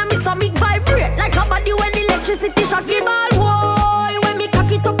thing in a me stomach. Vibrate like a body when electricity shock it ball. Boy, when me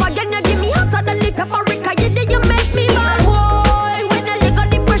cock it up again, you give me hotter than the paprika. You did you make me ball. Boy, when I leg on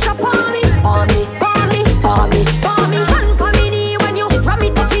the pressure for me. For me. Hand for me knee when you ram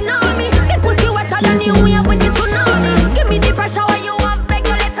it up in on me. Me pussy wetter than you wave with the tsunami. Give me the pressure when you have beg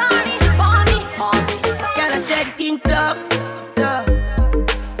you let on me. For me. Girl, I said it in tough.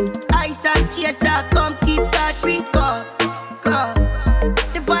 Ice and chaser, come keep that drink up.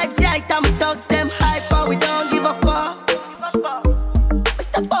 The vibes right, I'm thugs, them hyper, we don't give a fuck. We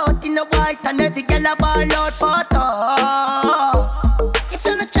step out in the white and every girl a ball out for talk. If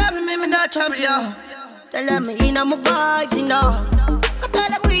you're not trouble me not trouble you. Tell them me in my vibes, you know. Tell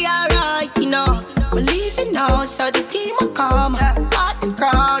them we alright, you know. We leaving now, so the team will come. Part the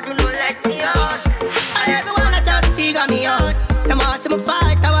crowd, you know, let me out. And everyone I try to figure me out. Them all see me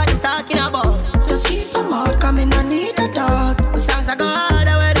fight, that's what I'm talking about. Just keep them out, come in, I need a dog. The songs I go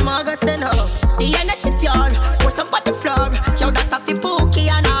harder where them all go send up. The energy pure, pour some on the floor. Yo, that a fi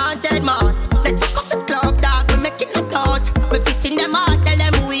Pookie and 100 more. Let's fuck up the club, dog, we making the toast. We fixing them out, tell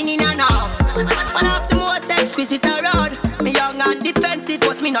them we winning and all. One of the most exquisite around. Me young and defensive,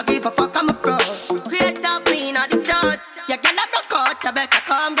 was me not give a fuck, I'm a pro. Create self clean on the clothes. Yeah, girl, I broke out, I better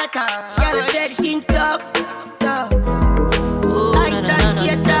come get her. Girl, I said it in tough. Ice and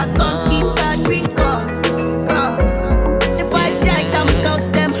chaser, come keep that drink up. The vibes right, I'm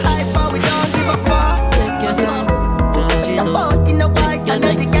thugs, them hyper, we don't give a fuck. Take your time, Step out in the white and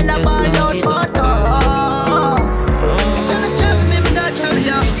every girl a ball out for talk. If you're not trouble me not trouble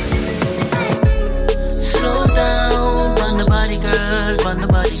you. Slow down, on the body girl, on the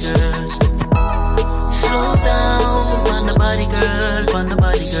body girl. Slow down, on the body girl, on the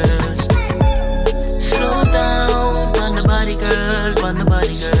body girl. Slow down, on the body girl, on the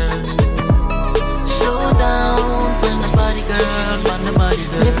body girl. Slow down, on the body girl, on the body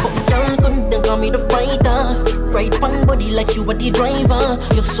girl. Me fuck down, couldn't call me the fighter. Right on body like you are the driver.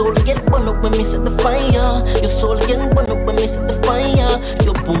 Your soul get burned up when me set the fire. Your soul get burned up when me set the fire.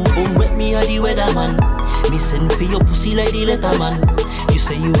 Your boom boom wet me a the weatherman. Me send for your pussy like the letterman. You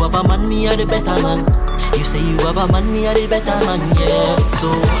say you have a man, me a the better man. You say you have a man, me a the better man, yeah. So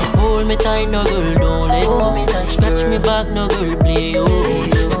hold me tight, no girl, don't let go. Scratch me back, no girl, play,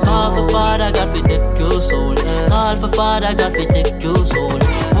 oh. Call for father, God fi take your soul. Call for father, God fi take your soul.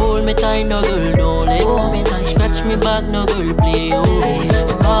 Hold me tight, no girl, don't let go. Scratch me back, no girl, play,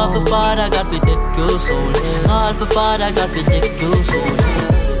 oh. Call for father, God fi take your soul. Call for father, God fi take your soul.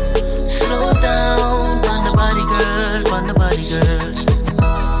 Slow down, on the body girl, on the body girl.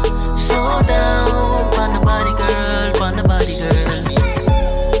 Slow down, on the body girl, on the body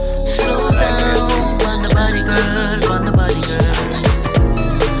girl. Slow down, on the body girl, on the body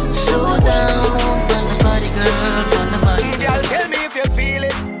girl. Slow down, on the body girl, on the body girl. Girl, tell me if you feel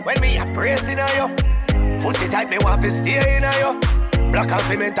it when me a praising on you. Pussy tight, me want to stay in on you. Black and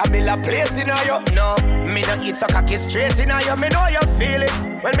cement and me la place in on you. No, me no eat so cocky straight in on you. Me know you feel it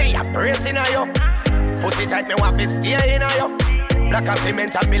when me a praising on you. Pussy tight, me want to stay in on you. Black and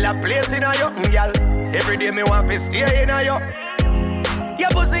cement and me la place in on you, girl. Every day me want to stay in on you. Your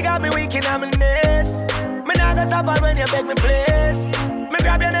pussy got me weak in my knees. Me nah go stop when you beg me place. Me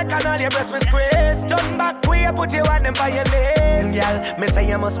grab your neck and all your breasts me squeeze. Turn back way you put your hand them by your knees, girl. Me say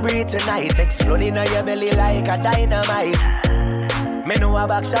you must breathe tonight. Exploding on your belly like a dynamite. Me know a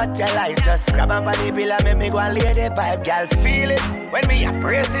back shot your life. Just grab on the pillar, make me go and lay the pipe, girl. Feel it when me a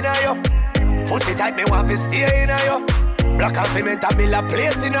praising on you. Pussy tight, me want to stay in on you. Black and cement and me la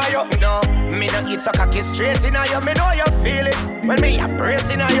place in on you. No, me no eat so cocky straight in on you. Me know you feel it when me a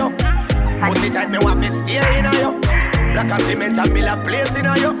praising on you. Pussy tight, me want to stay in on you. Black and cement and me la place in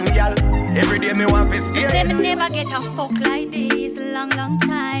on you, girl. Every day me want to stay. Say me never get a fuck like this. Long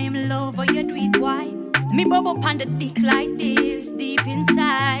time, love how you do it, why? Me bob up on the dick like this, deep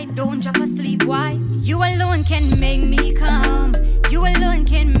inside. Don't drop asleep, why? You alone can make me come. You alone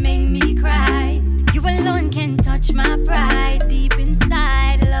can make me cry. You alone can touch my pride. Deep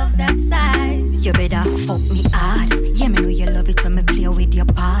inside, love that size. You better fuck me hard. Yeah, me know you love it when me play with your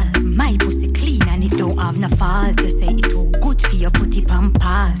balls. My pussy clean and it don't have no fault. You say it too good for you, put it on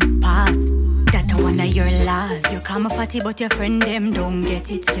pass. That a one of your last. You call me fatty but your friend them don't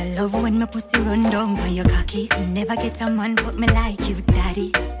get it. You love when my pussy run down by your cocky. Never get a man but me like you,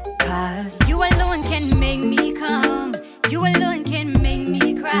 daddy. Cause you alone can make me come. You alone can make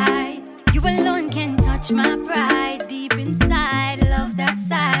me cry. You alone can touch my pride. Deep inside,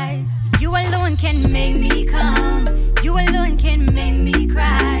 make me calm. You alone can make me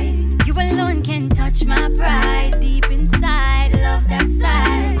cry. You alone can touch my pride. Deep inside, love that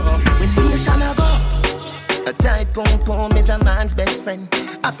side. We station I go. A tight pom pom is a man's best friend.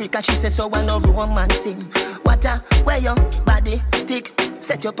 Africa, she says so I no romancing. Water, where your body tick.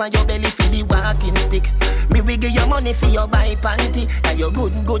 Set up on your belly for the walking stick. Me we give you money for your buy panty. And your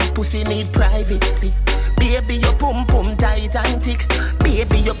good pussy need privacy. Baby, your pum pum tight and thick.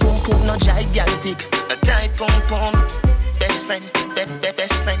 Baby, your pum pum no gigantic. A tight pum pum, best friend,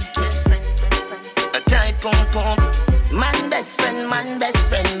 best friend. A tight pum pum, man best friend, best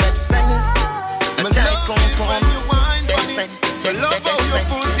friend. A tight pum pum, best friend, best friend.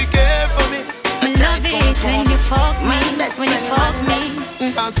 Pussy care for me. Me love it when you fuck me, when you fuck me.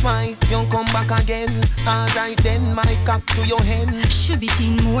 That's why you come back again. Alright then, my cock to your hand. Should be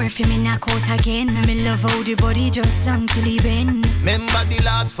teen more for me knock out again. Me love how the body just long to leave in. Remember the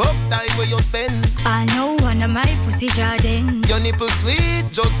last fuck time where you spend. I know one of my pussy Jordan. Your nipple sweet,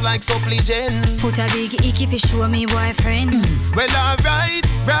 just like Suppligen. Put a big icky fi show me boyfriend. Well alright,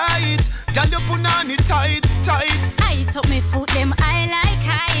 right. Girl you put on it tight. Ice up me foot them I like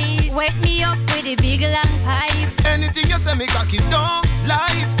height. Wake me up with a big long pipe. Anything you say me cocky don't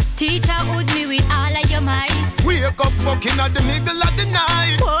light. Teacher would me with all of your might. Wake up fucking at the middle of the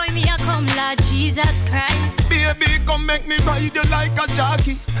night. Boy me a come Lord Jesus Christ. Baby come make me ride you like a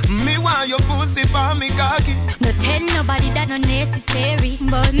jockey. Me want your pussy for me cocky. No tell nobody that no necessary.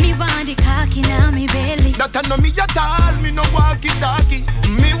 But me want the cocky now me belly. That I know me at all, me no walkie talkie.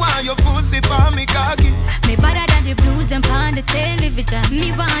 Me want your pussy for me cocky. Me better than the blues and on the television.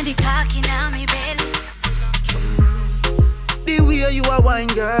 Me want the cocky now me belly. The way you a wine,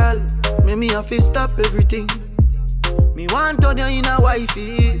 girl, make me have to stop everything. Me want turn you in a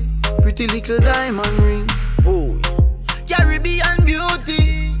wifey, pretty little diamond ring. Oh, Caribbean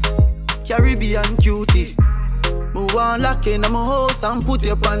beauty, Caribbean cutie. Me want lock in my house and put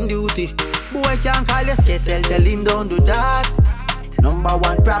you on duty. Boy can't call you skate, tell him don't do that. Number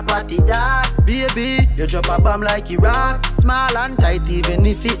one property that. Baby, you drop a bomb like Iraq. Small and tight even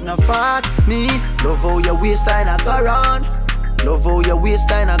if it no fat. Me, love how your waistline a go round. Love how your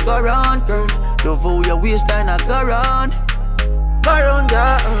waistline a go round, girl. Love how your waistline a go round. Go round,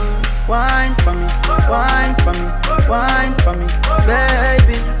 girl. Wine for me, wine for me, wine for me,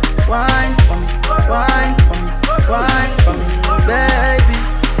 baby. Wine for me, wine for me, wine for me, baby.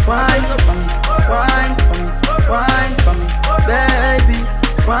 Wine for me, wine for me, wine for me, baby.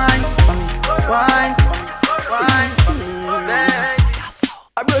 Wine for me, wine for me, wine for me, baby.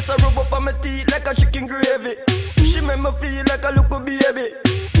 I brace her rub up on my teeth like a chicken gravy. She make me feel like a little baby.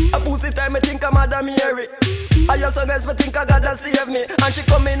 A pussy time, I think I'm Djnyari. I just so nice, I think I gotta save me. And she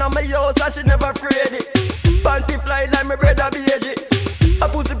come in on my house and she never afraid it. Panty fly like my brother baby. A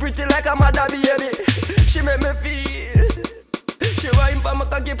pussy pretty like a mother baby. She make me feel. She wine pa my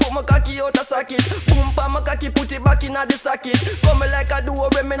cocky, put my cocky out a socket. Boom pa my cocky, put it back in the socket. Come me like a duo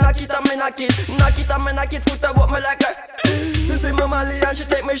when me knock it and me knock it. Knock it and me knock it, foot about me like a. She see me Molly and she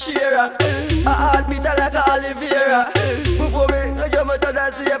take me share. A heartbeat like a Oliveira. Before me, you me turn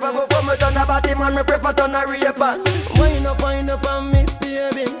a saver. Before me turn a body man, me prefer turn a raper. Wind up on me,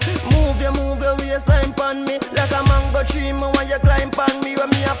 baby. Move your waistline pon me. Like a mango tree, me want you climb pon me. When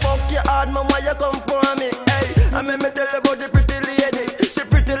me a fuck you hard, me want you come for me. Hey, I me tell you about the pretty lady. She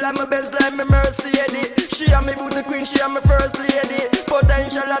pretty like my best, like my Mercedes. She and me booty queen, she and my first lady.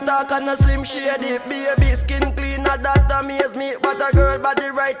 Potential attack and a slim shady. Baby skin clean, that amaze me. What a girl body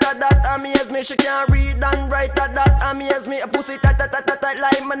right, that amaze me. She can read and write, that amaze me. A pussy tight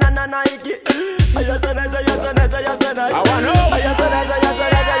like my nana Nike. I just said I wanna know. I just said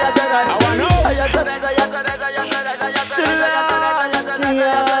I wanna know.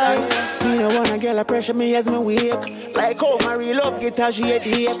 Me no wanna girl a pressure me as me wake. Like how my real love get a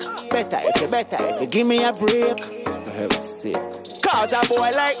headache. Better if you give me a break. For heaven's sake. Cause a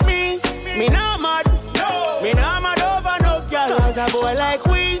boy like me not mad. No. Me not mad over no girl. Cause a boy like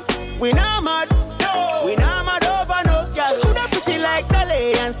we not mad. No. We not mad over no girl. She coulda pretty like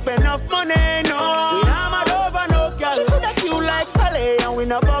Dolly and spend enough money. No. We not mad over no girl. She coulda cute like Dolly and we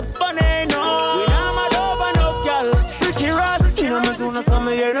no Bugs Bunny. No. We not mad over no girl. Ricky Ross, you know me soon as some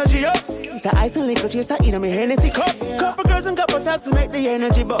energy up. It's a ice and liquor chaser in my Hennessy cup. Couple girls and couple taps to make the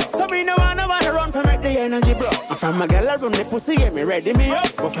energy buck. So me no wanna run for make the energy bro. And from my gal I run the pussy, get me ready me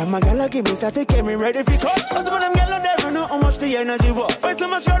up. But from my gal I give me static, get me ready for cut. Cause some of them gal never know how much the energy was. But so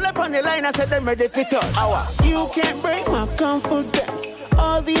much roll up on the line, I said them ready for touch. You can't break my confidence.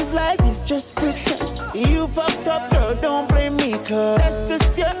 All these lies is just pretense. You fucked up girl, don't blame me. Cause that's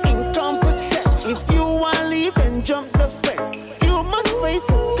just your incompetence. If you wanna leave then jump the fence. You must face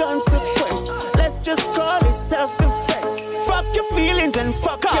the consequence. Let's just then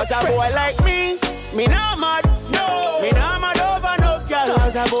fuck your friends. Cause a boy like me not mad. No. Me not mad over no girl.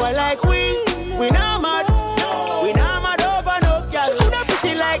 Cause a boy like we not mad. No. We not mad over no girl. She coulda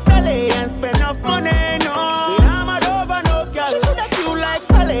pretty like Dolly and spend enough money. No. We not mad over no girl. She coulda cute like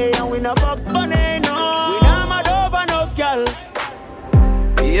Dolly and we no Bugs Bunny. No. We not mad over no girl.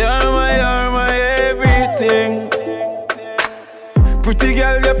 You're my everything. Pretty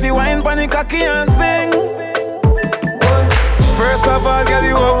girl, you feel wine, panic, cocky and sing. First of all, girl,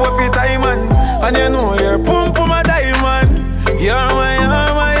 you have what your diamond, and you know you're pump for my diamond. You're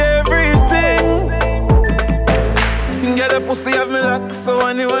my everything. Get the pussy of me luck, so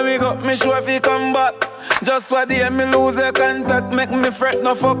anyway me got me sure if you come back. Just what the me lose your contact, make me fret,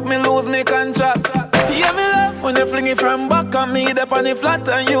 no fuck me lose me contract. Yeah, me love when you fling it from back and me the on the flat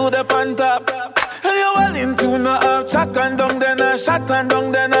and you the on top. And you all into no half chuck and down then a shot and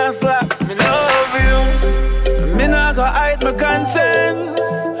down then a slap. Me love you, me not go hide my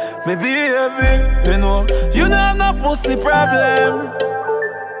conscience. Me baby, me know you don't have no pussy problem.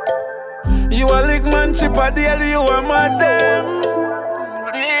 You a lick man chip a deal, you a madam.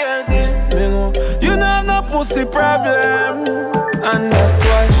 Me know you don't have no pussy problem. And that's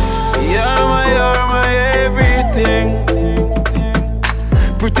why you're my everything.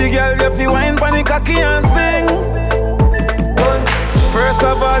 Pretty girl, you feel wine, panic, cocky and sing. First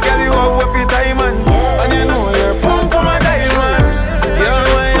of all, girl, you have what your diamond, and you know you're pump for my diamond. You're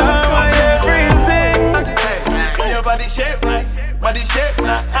my everything. Your body shape nice, body shape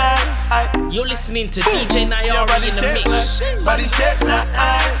nice. You're listening to Djnyari in the mix. Body shape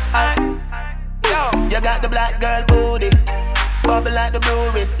nice. Yo, you got the black girl booty, bubble like the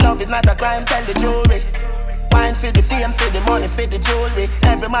brewery. Love is not a crime, tell the jury. Wine for the fame, for the money, for the jewelry.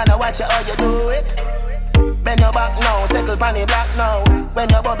 Every man I watch you how you do it. Bend your back now, settle pan the black now. When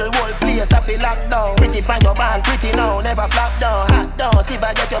your bubble whole place I feel locked down. Pretty find your band, pretty now, never flop down. Hot down, see if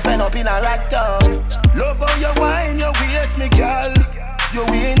I get your friend up in a rack down. Love how you wine, your waist me girl. You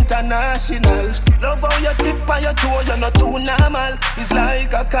international. Love how you tip on your toe, you're not too normal. It's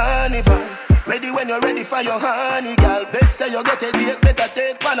like a carnival. Ready when you're ready for your honey, girl. Bet say you get a date, better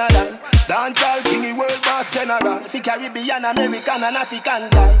take Panadol. Dancehall king, world boss general. Fi Caribbean, American and African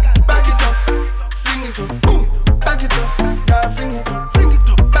guy. Back it up, fling it up, boom. Back it up, girl, fling it up, fling it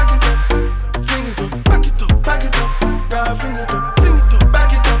up. Back it up, fling it up, back it up, back it up, girl, fling it up, fling it up.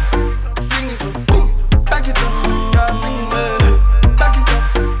 Back it up, fling it up, boom. Back it up, girl, fling it up. Back it up,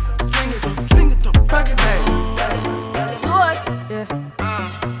 fling it up, back it up.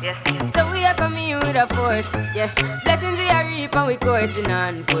 So we are coming with a force, yeah. Blessings we are reap and we coursing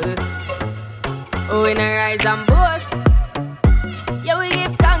on full. Oh, we not rise and boast. Yeah, we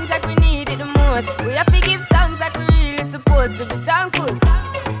give thanks like we need it the most. We have to give thanks like we really supposed to be thankful.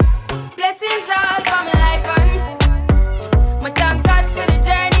 Blessings all for my life and my thank God for the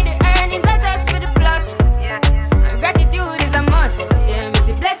journey, the earnings are just for the plus. Yeah, and gratitude is a must. Yeah, me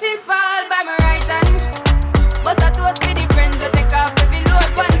see blessings fall by my right hand. But I toast for the friends we take off every load.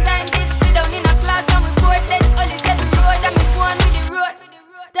 One time did sit down in a class and we bored dead. Only said the road and me go on with the road.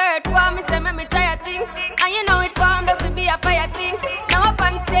 Third form, me say me try a thing. And you know it formed up to be a fire thing. Now up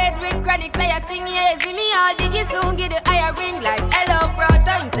on stage with chronic, say I sing. Yeah, see me all diggy soon, get the higher ring. Like hello,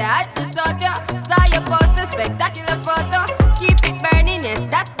 brother, him say I had to shot ya. Saw your poster, spectacular photo. Keep it burning, yes,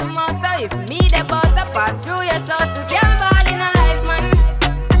 that's the motto. If me the butter pass through your soul to can't ball in a life, man.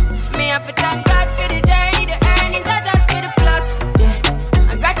 Me have to thank God for the journey, the earnings are just for the plus. Yeah,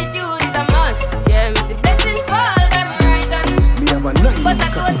 and gratitude is a must. Yeah, me see blessings fall by my right hand. But I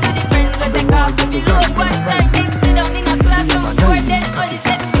toast to the friends we take off if you load. One time did sit down in a class and we bored dead. Only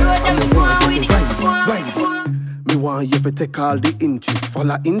said the road and we go on with it. Me want you to take all the inches,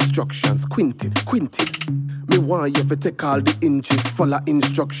 follow instructions, quinted. Me want you to take all the inches, follow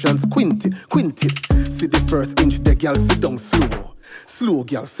instructions, quinted. See the first inch, the girl sit down slow. Slow,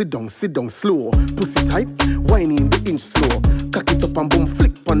 girl, sit down, slow. Pussy tight, whine in the inch slow. Cock it up and boom,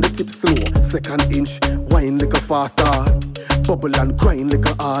 flick on the tip slow. Second inch, whine like a faster. Bubble and grind like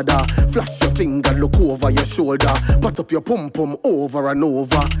a harder. Flash your finger, look over your shoulder. Pat up your pum-pum over and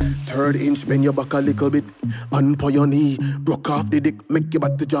over. Third inch, bend your back a little bit. On your knee, broke off the dick. Make your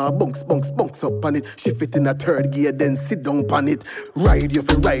body jaw bounce up on it. Shift it in a third gear, then sit down on it. Ride, you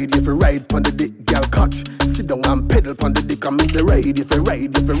fi ride on the dick, girl, catch. Sit down and pedal on the dick, and me say ride, if you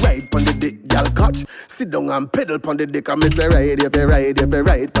ride on the dick, girl, catch. Sit down and pedal on the dick, and me say ride, if you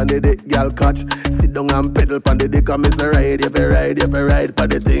ride on the dick, girl, catch. Sit down and pedal on the dick, and me say ride, if fi ride for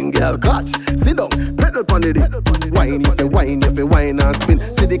the thing, girl. Catch, sit down, pedal pon the dick. Whine, if you whine and spin.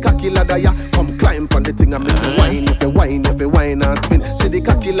 See the cocky ladder, ya, come climb pon the thing. I miss the whine, if you whine and spin. See the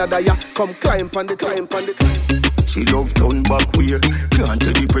cocky ladder, ya, come climb pon the. She love turn back way. Can't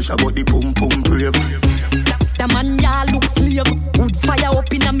tell the pressure, but the pum brave. The man ya look slave. Wood fire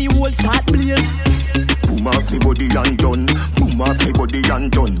up in a me whole start blaze. Boom off me body and done.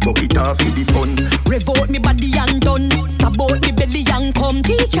 Bucket off for the fun. Rev out me body and done. Stab out me belly and come.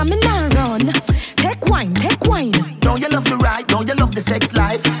 Teacher me now run. Take wine. Now you love the ride, now you love the sex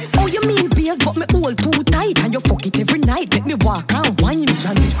life. Oh you mean beers but me hold too tight. And you fuck it every night. Let me walk and wine.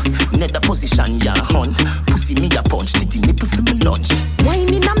 Johnny, net the position ya hun. Pussy me a punch, titty nipple for me lunch.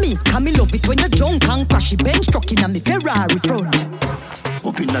 Wine in a me, can me love it when you drunk and crashy bench truck in a me Ferrari front.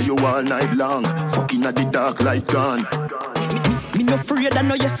 Up in a you all night long, fucking at the dark light gone. Me no afraid I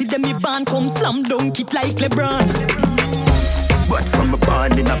know you see them me band come slam dunk it like LeBron. But from a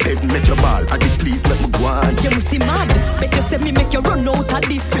band in a bed make your ball, I did please make me go on. You must see mad, bet you say me make you run out of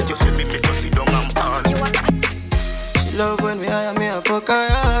this. Bet you say me make you sit down and pan. She love when me hire me a fuck her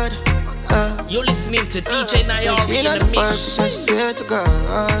hard. You're listening to Djnyari in the mix. She swear to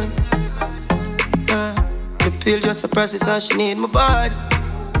God. The pill just a process how she need my body.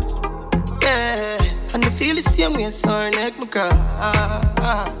 Yeah, and the feel the same way so her neck me cry.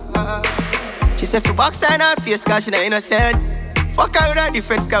 She said for box her in her face cause she not innocent. Fuck her with her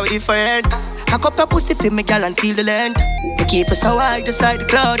difference cause we different. Cock up her pussy for me girl and feel the length. Me keep her so high just like the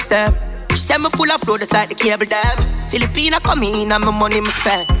clouds them. She said me full of flow just like the cable dam. Filipina come in and my money me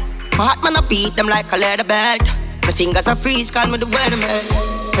spend. My heart man I beat them like a leather belt. My fingers are freeze call me the weatherman.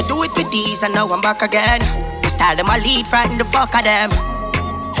 I do it with these and now I'm back again. My style them I lead frighten the fuck of them.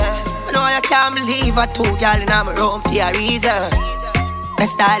 I know I can't believe I two girl in my room for a reason. My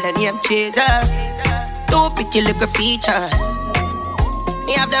style and name chaser. Two pretty little features.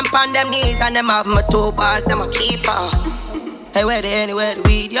 Me have them on them knees and them have my two balls, them a keeper. Hey, where they anywhere the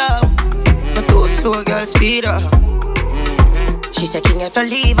weed, yo. The two slow girl speed up. She said, King, if I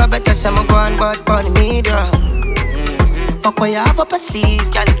leave, I better say I'm going bad bunny me, yo. Fuck what you have up a sleeve,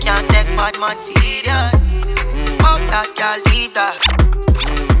 girl, you can't take bad man feed, yo. Fuck that, girl, leave that.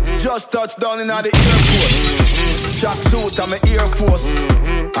 Just touched down in the airport. Track suit and my Air Force.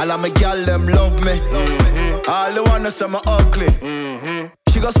 All of my gal them love me. All the wanna say me ugly.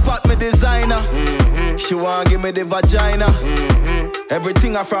 She go spot me designer. She wanna give me the vagina.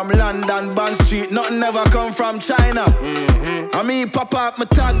 Everything I from London, Bond Street. Nothing ever come from China. I mean pop up, me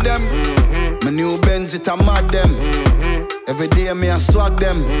tag them. My new Benz it a mad them. Every day me a swag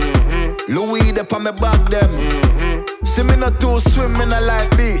them. Louis up on me back them. See me not too swim, me not like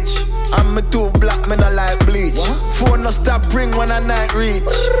beach. And me too black, me not like bleach. Phone no stop ring when a night reach.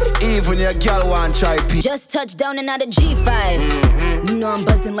 Even your girl want try peach. Just touched down and out of G5. You know I'm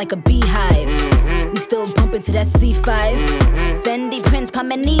buzzing like a beehive. We still bumping to that C5. Fendi prints pa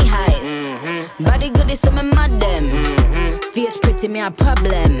my knee highs. Body good is so me mad them. Fierce pretty me a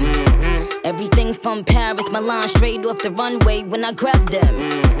problem. Everything from Paris, Milan, straight off the runway when I grab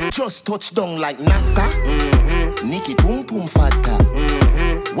them. Just touched down like NASA. Nikki pum pum fatta.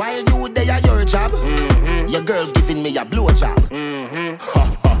 While you there at your job, your girl giving me a blowjob.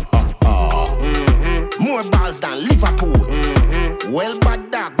 Ha ha ha ha. More balls than Liverpool. Well bad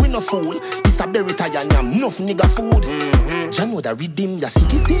dog, we no fool. This a berry tie and enough nigga food. Jano da redeem ya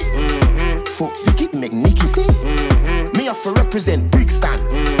sicky see. Fuck Vicky make Nicky see. Me have to represent Brixton.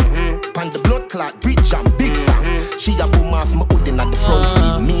 Pan the blood clot, bridge and big song. She a boom off my hoodin at the front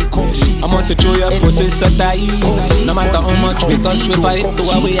seat. Me come she. I must say show your pussy so tight. No matter how much we touch me fight, to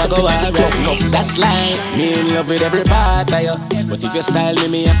a way I go alright. That's life. Me in love with every part of you. But if you style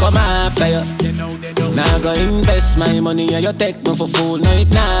me I come after you. Now go invest my money and you take me for fool. No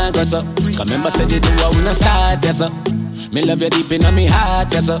it nah go so. Cause remember said you do I wanna start yes so. Me love you deep in my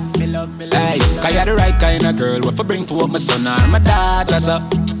heart yes so. Hey, cause you're the right kind of girl. What for bring for my son or my daughter so.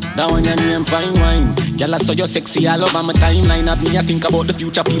 That one your name fine wine. Girl I saw you sexy all over my timeline. Have me I think about the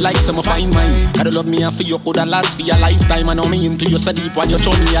future feel like some fine wine. Gotta love me and for you coulda last for your lifetime. I know me into you so deep while you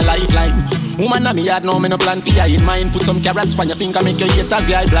show me a lifeline. Woman of me yard now me no plan for you in mind. Put some carrots on your finger make your haters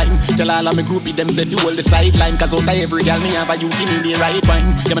the eye blind. Tell all of me groupie them say you hold the sideline. Cause out of every girl me have a you give me the right wine.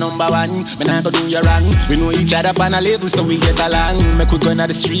 You're my number one, me not go do you wrong. We know each other on a level so we get along. Make we go into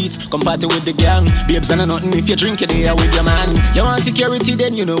the streets, come party with the gang. Babes and nothing if you drink it there with your man. You want security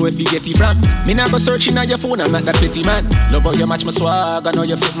then you know where you get it from. Me not go searching on your phone, I'm not that petty man. Love how you match my swag, I know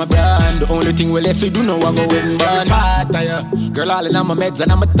you fit my brand. The only thing we left to do now I go with and burn part of you. Girl all in on my meds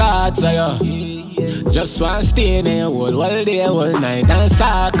and I'm a thoughts of you. Just want to stay in your whole day, whole night and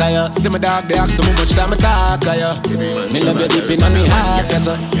suck at you. See my dog, they ask so much time I talk at you. Me love you deep in my heart, yes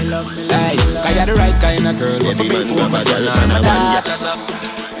sir. Hey, cause you're the right kind of girl. But for me, for my son and my daughter, yes sir.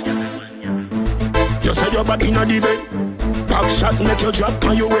 You say your body in the bed. Back shot make you drop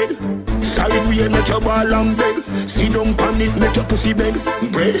on your head. Sideway make your ball and beg. Sit down pan it make your pussy beg.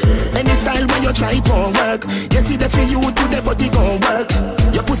 Bread. Any style when you try it won't work. You see the for you to the body gon' work.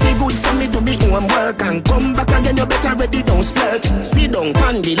 Your pussy good so me do me own work. And come back again you better ready don't split. Sit down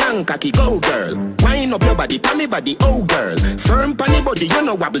pan the long cocky go girl. Wind up your body pan me body oh girl. Firm pan the body you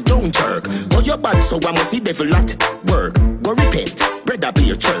know wobble don't jerk. Oh your bad so I must see devil at work. Go repent, brother be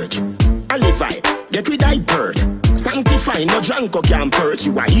your church. I live vibe, get with thy bird. Sanctify, no drunk or can perch.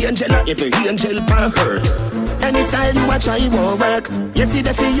 You a angel or every angel pan hurt. Any style you a try won't work. You see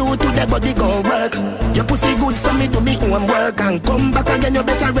the for you to the body gon' work. Your pussy good so me do me own work. And come back again you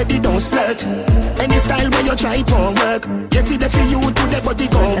better ready don't split. Any style where you try won't work. You see the for you to the body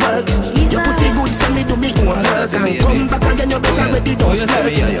gon' work. Your pussy good so me do me own work. And come back again you better ready don't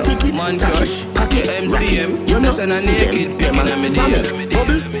split. Take it, tack it, pack it, rock it. You know, see them, vomit,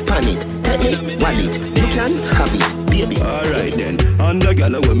 bubble, pan it. Take me, wallet, you can have it, baby. Alright then, and the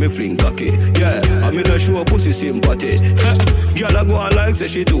girl with me fling cocky. Yeah, I'm in a show pussy sympathy. Girl I go on like say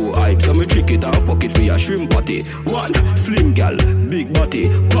she too hype. So me trick it and fuck it for your shrimp patty. One, slim girl, big body.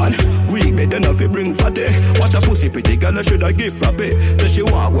 One, weak bed enough to bring fatty. What a pussy pretty girl I should I give frappe. So she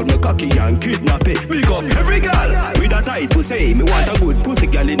walk with me cocky and kidnap it. Pick up every girl with a tight pussy. Me want a good pussy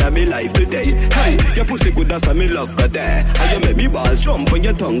girl in my life today. Hey, your pussy good that's why me love got there. And you make me balls jump on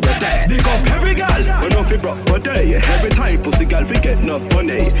your tongue got there. Pick up every girl, when off it broke but day. Every time pussy girl fi get enough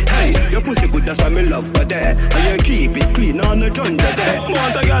money. Hey, your pussy good that's why me love got there. And you keep it clean on the jungle there.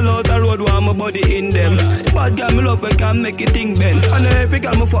 Want a girl out the road want my body in them. Bad girl me love when can make it thing bend. And every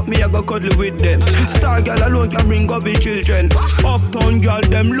girl me fuck me I go cuddle with them. Star girl alone can bring up the children. Uptown girl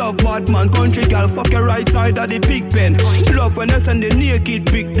them love bad man. Country girl fuck your right side of the pig pen. Love when I send the naked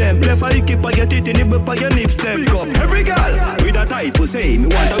pick them. Left eye keep on your teeth in the bump on your lips them. Pick up every girl with a tight pussy. Me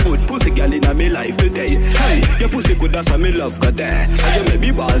want a good pussy girl in my life today. Hey, your pussy good that's why me love got there. And you make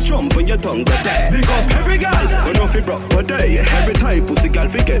me balls jump on your tongue got there. Pick up every girl when off it broke but day. Every time pussy girl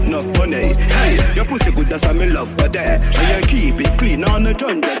fi get enough money. Hey, your pussy good that's why me love got there. And you keep it clean on the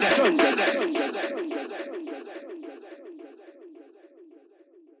jungle.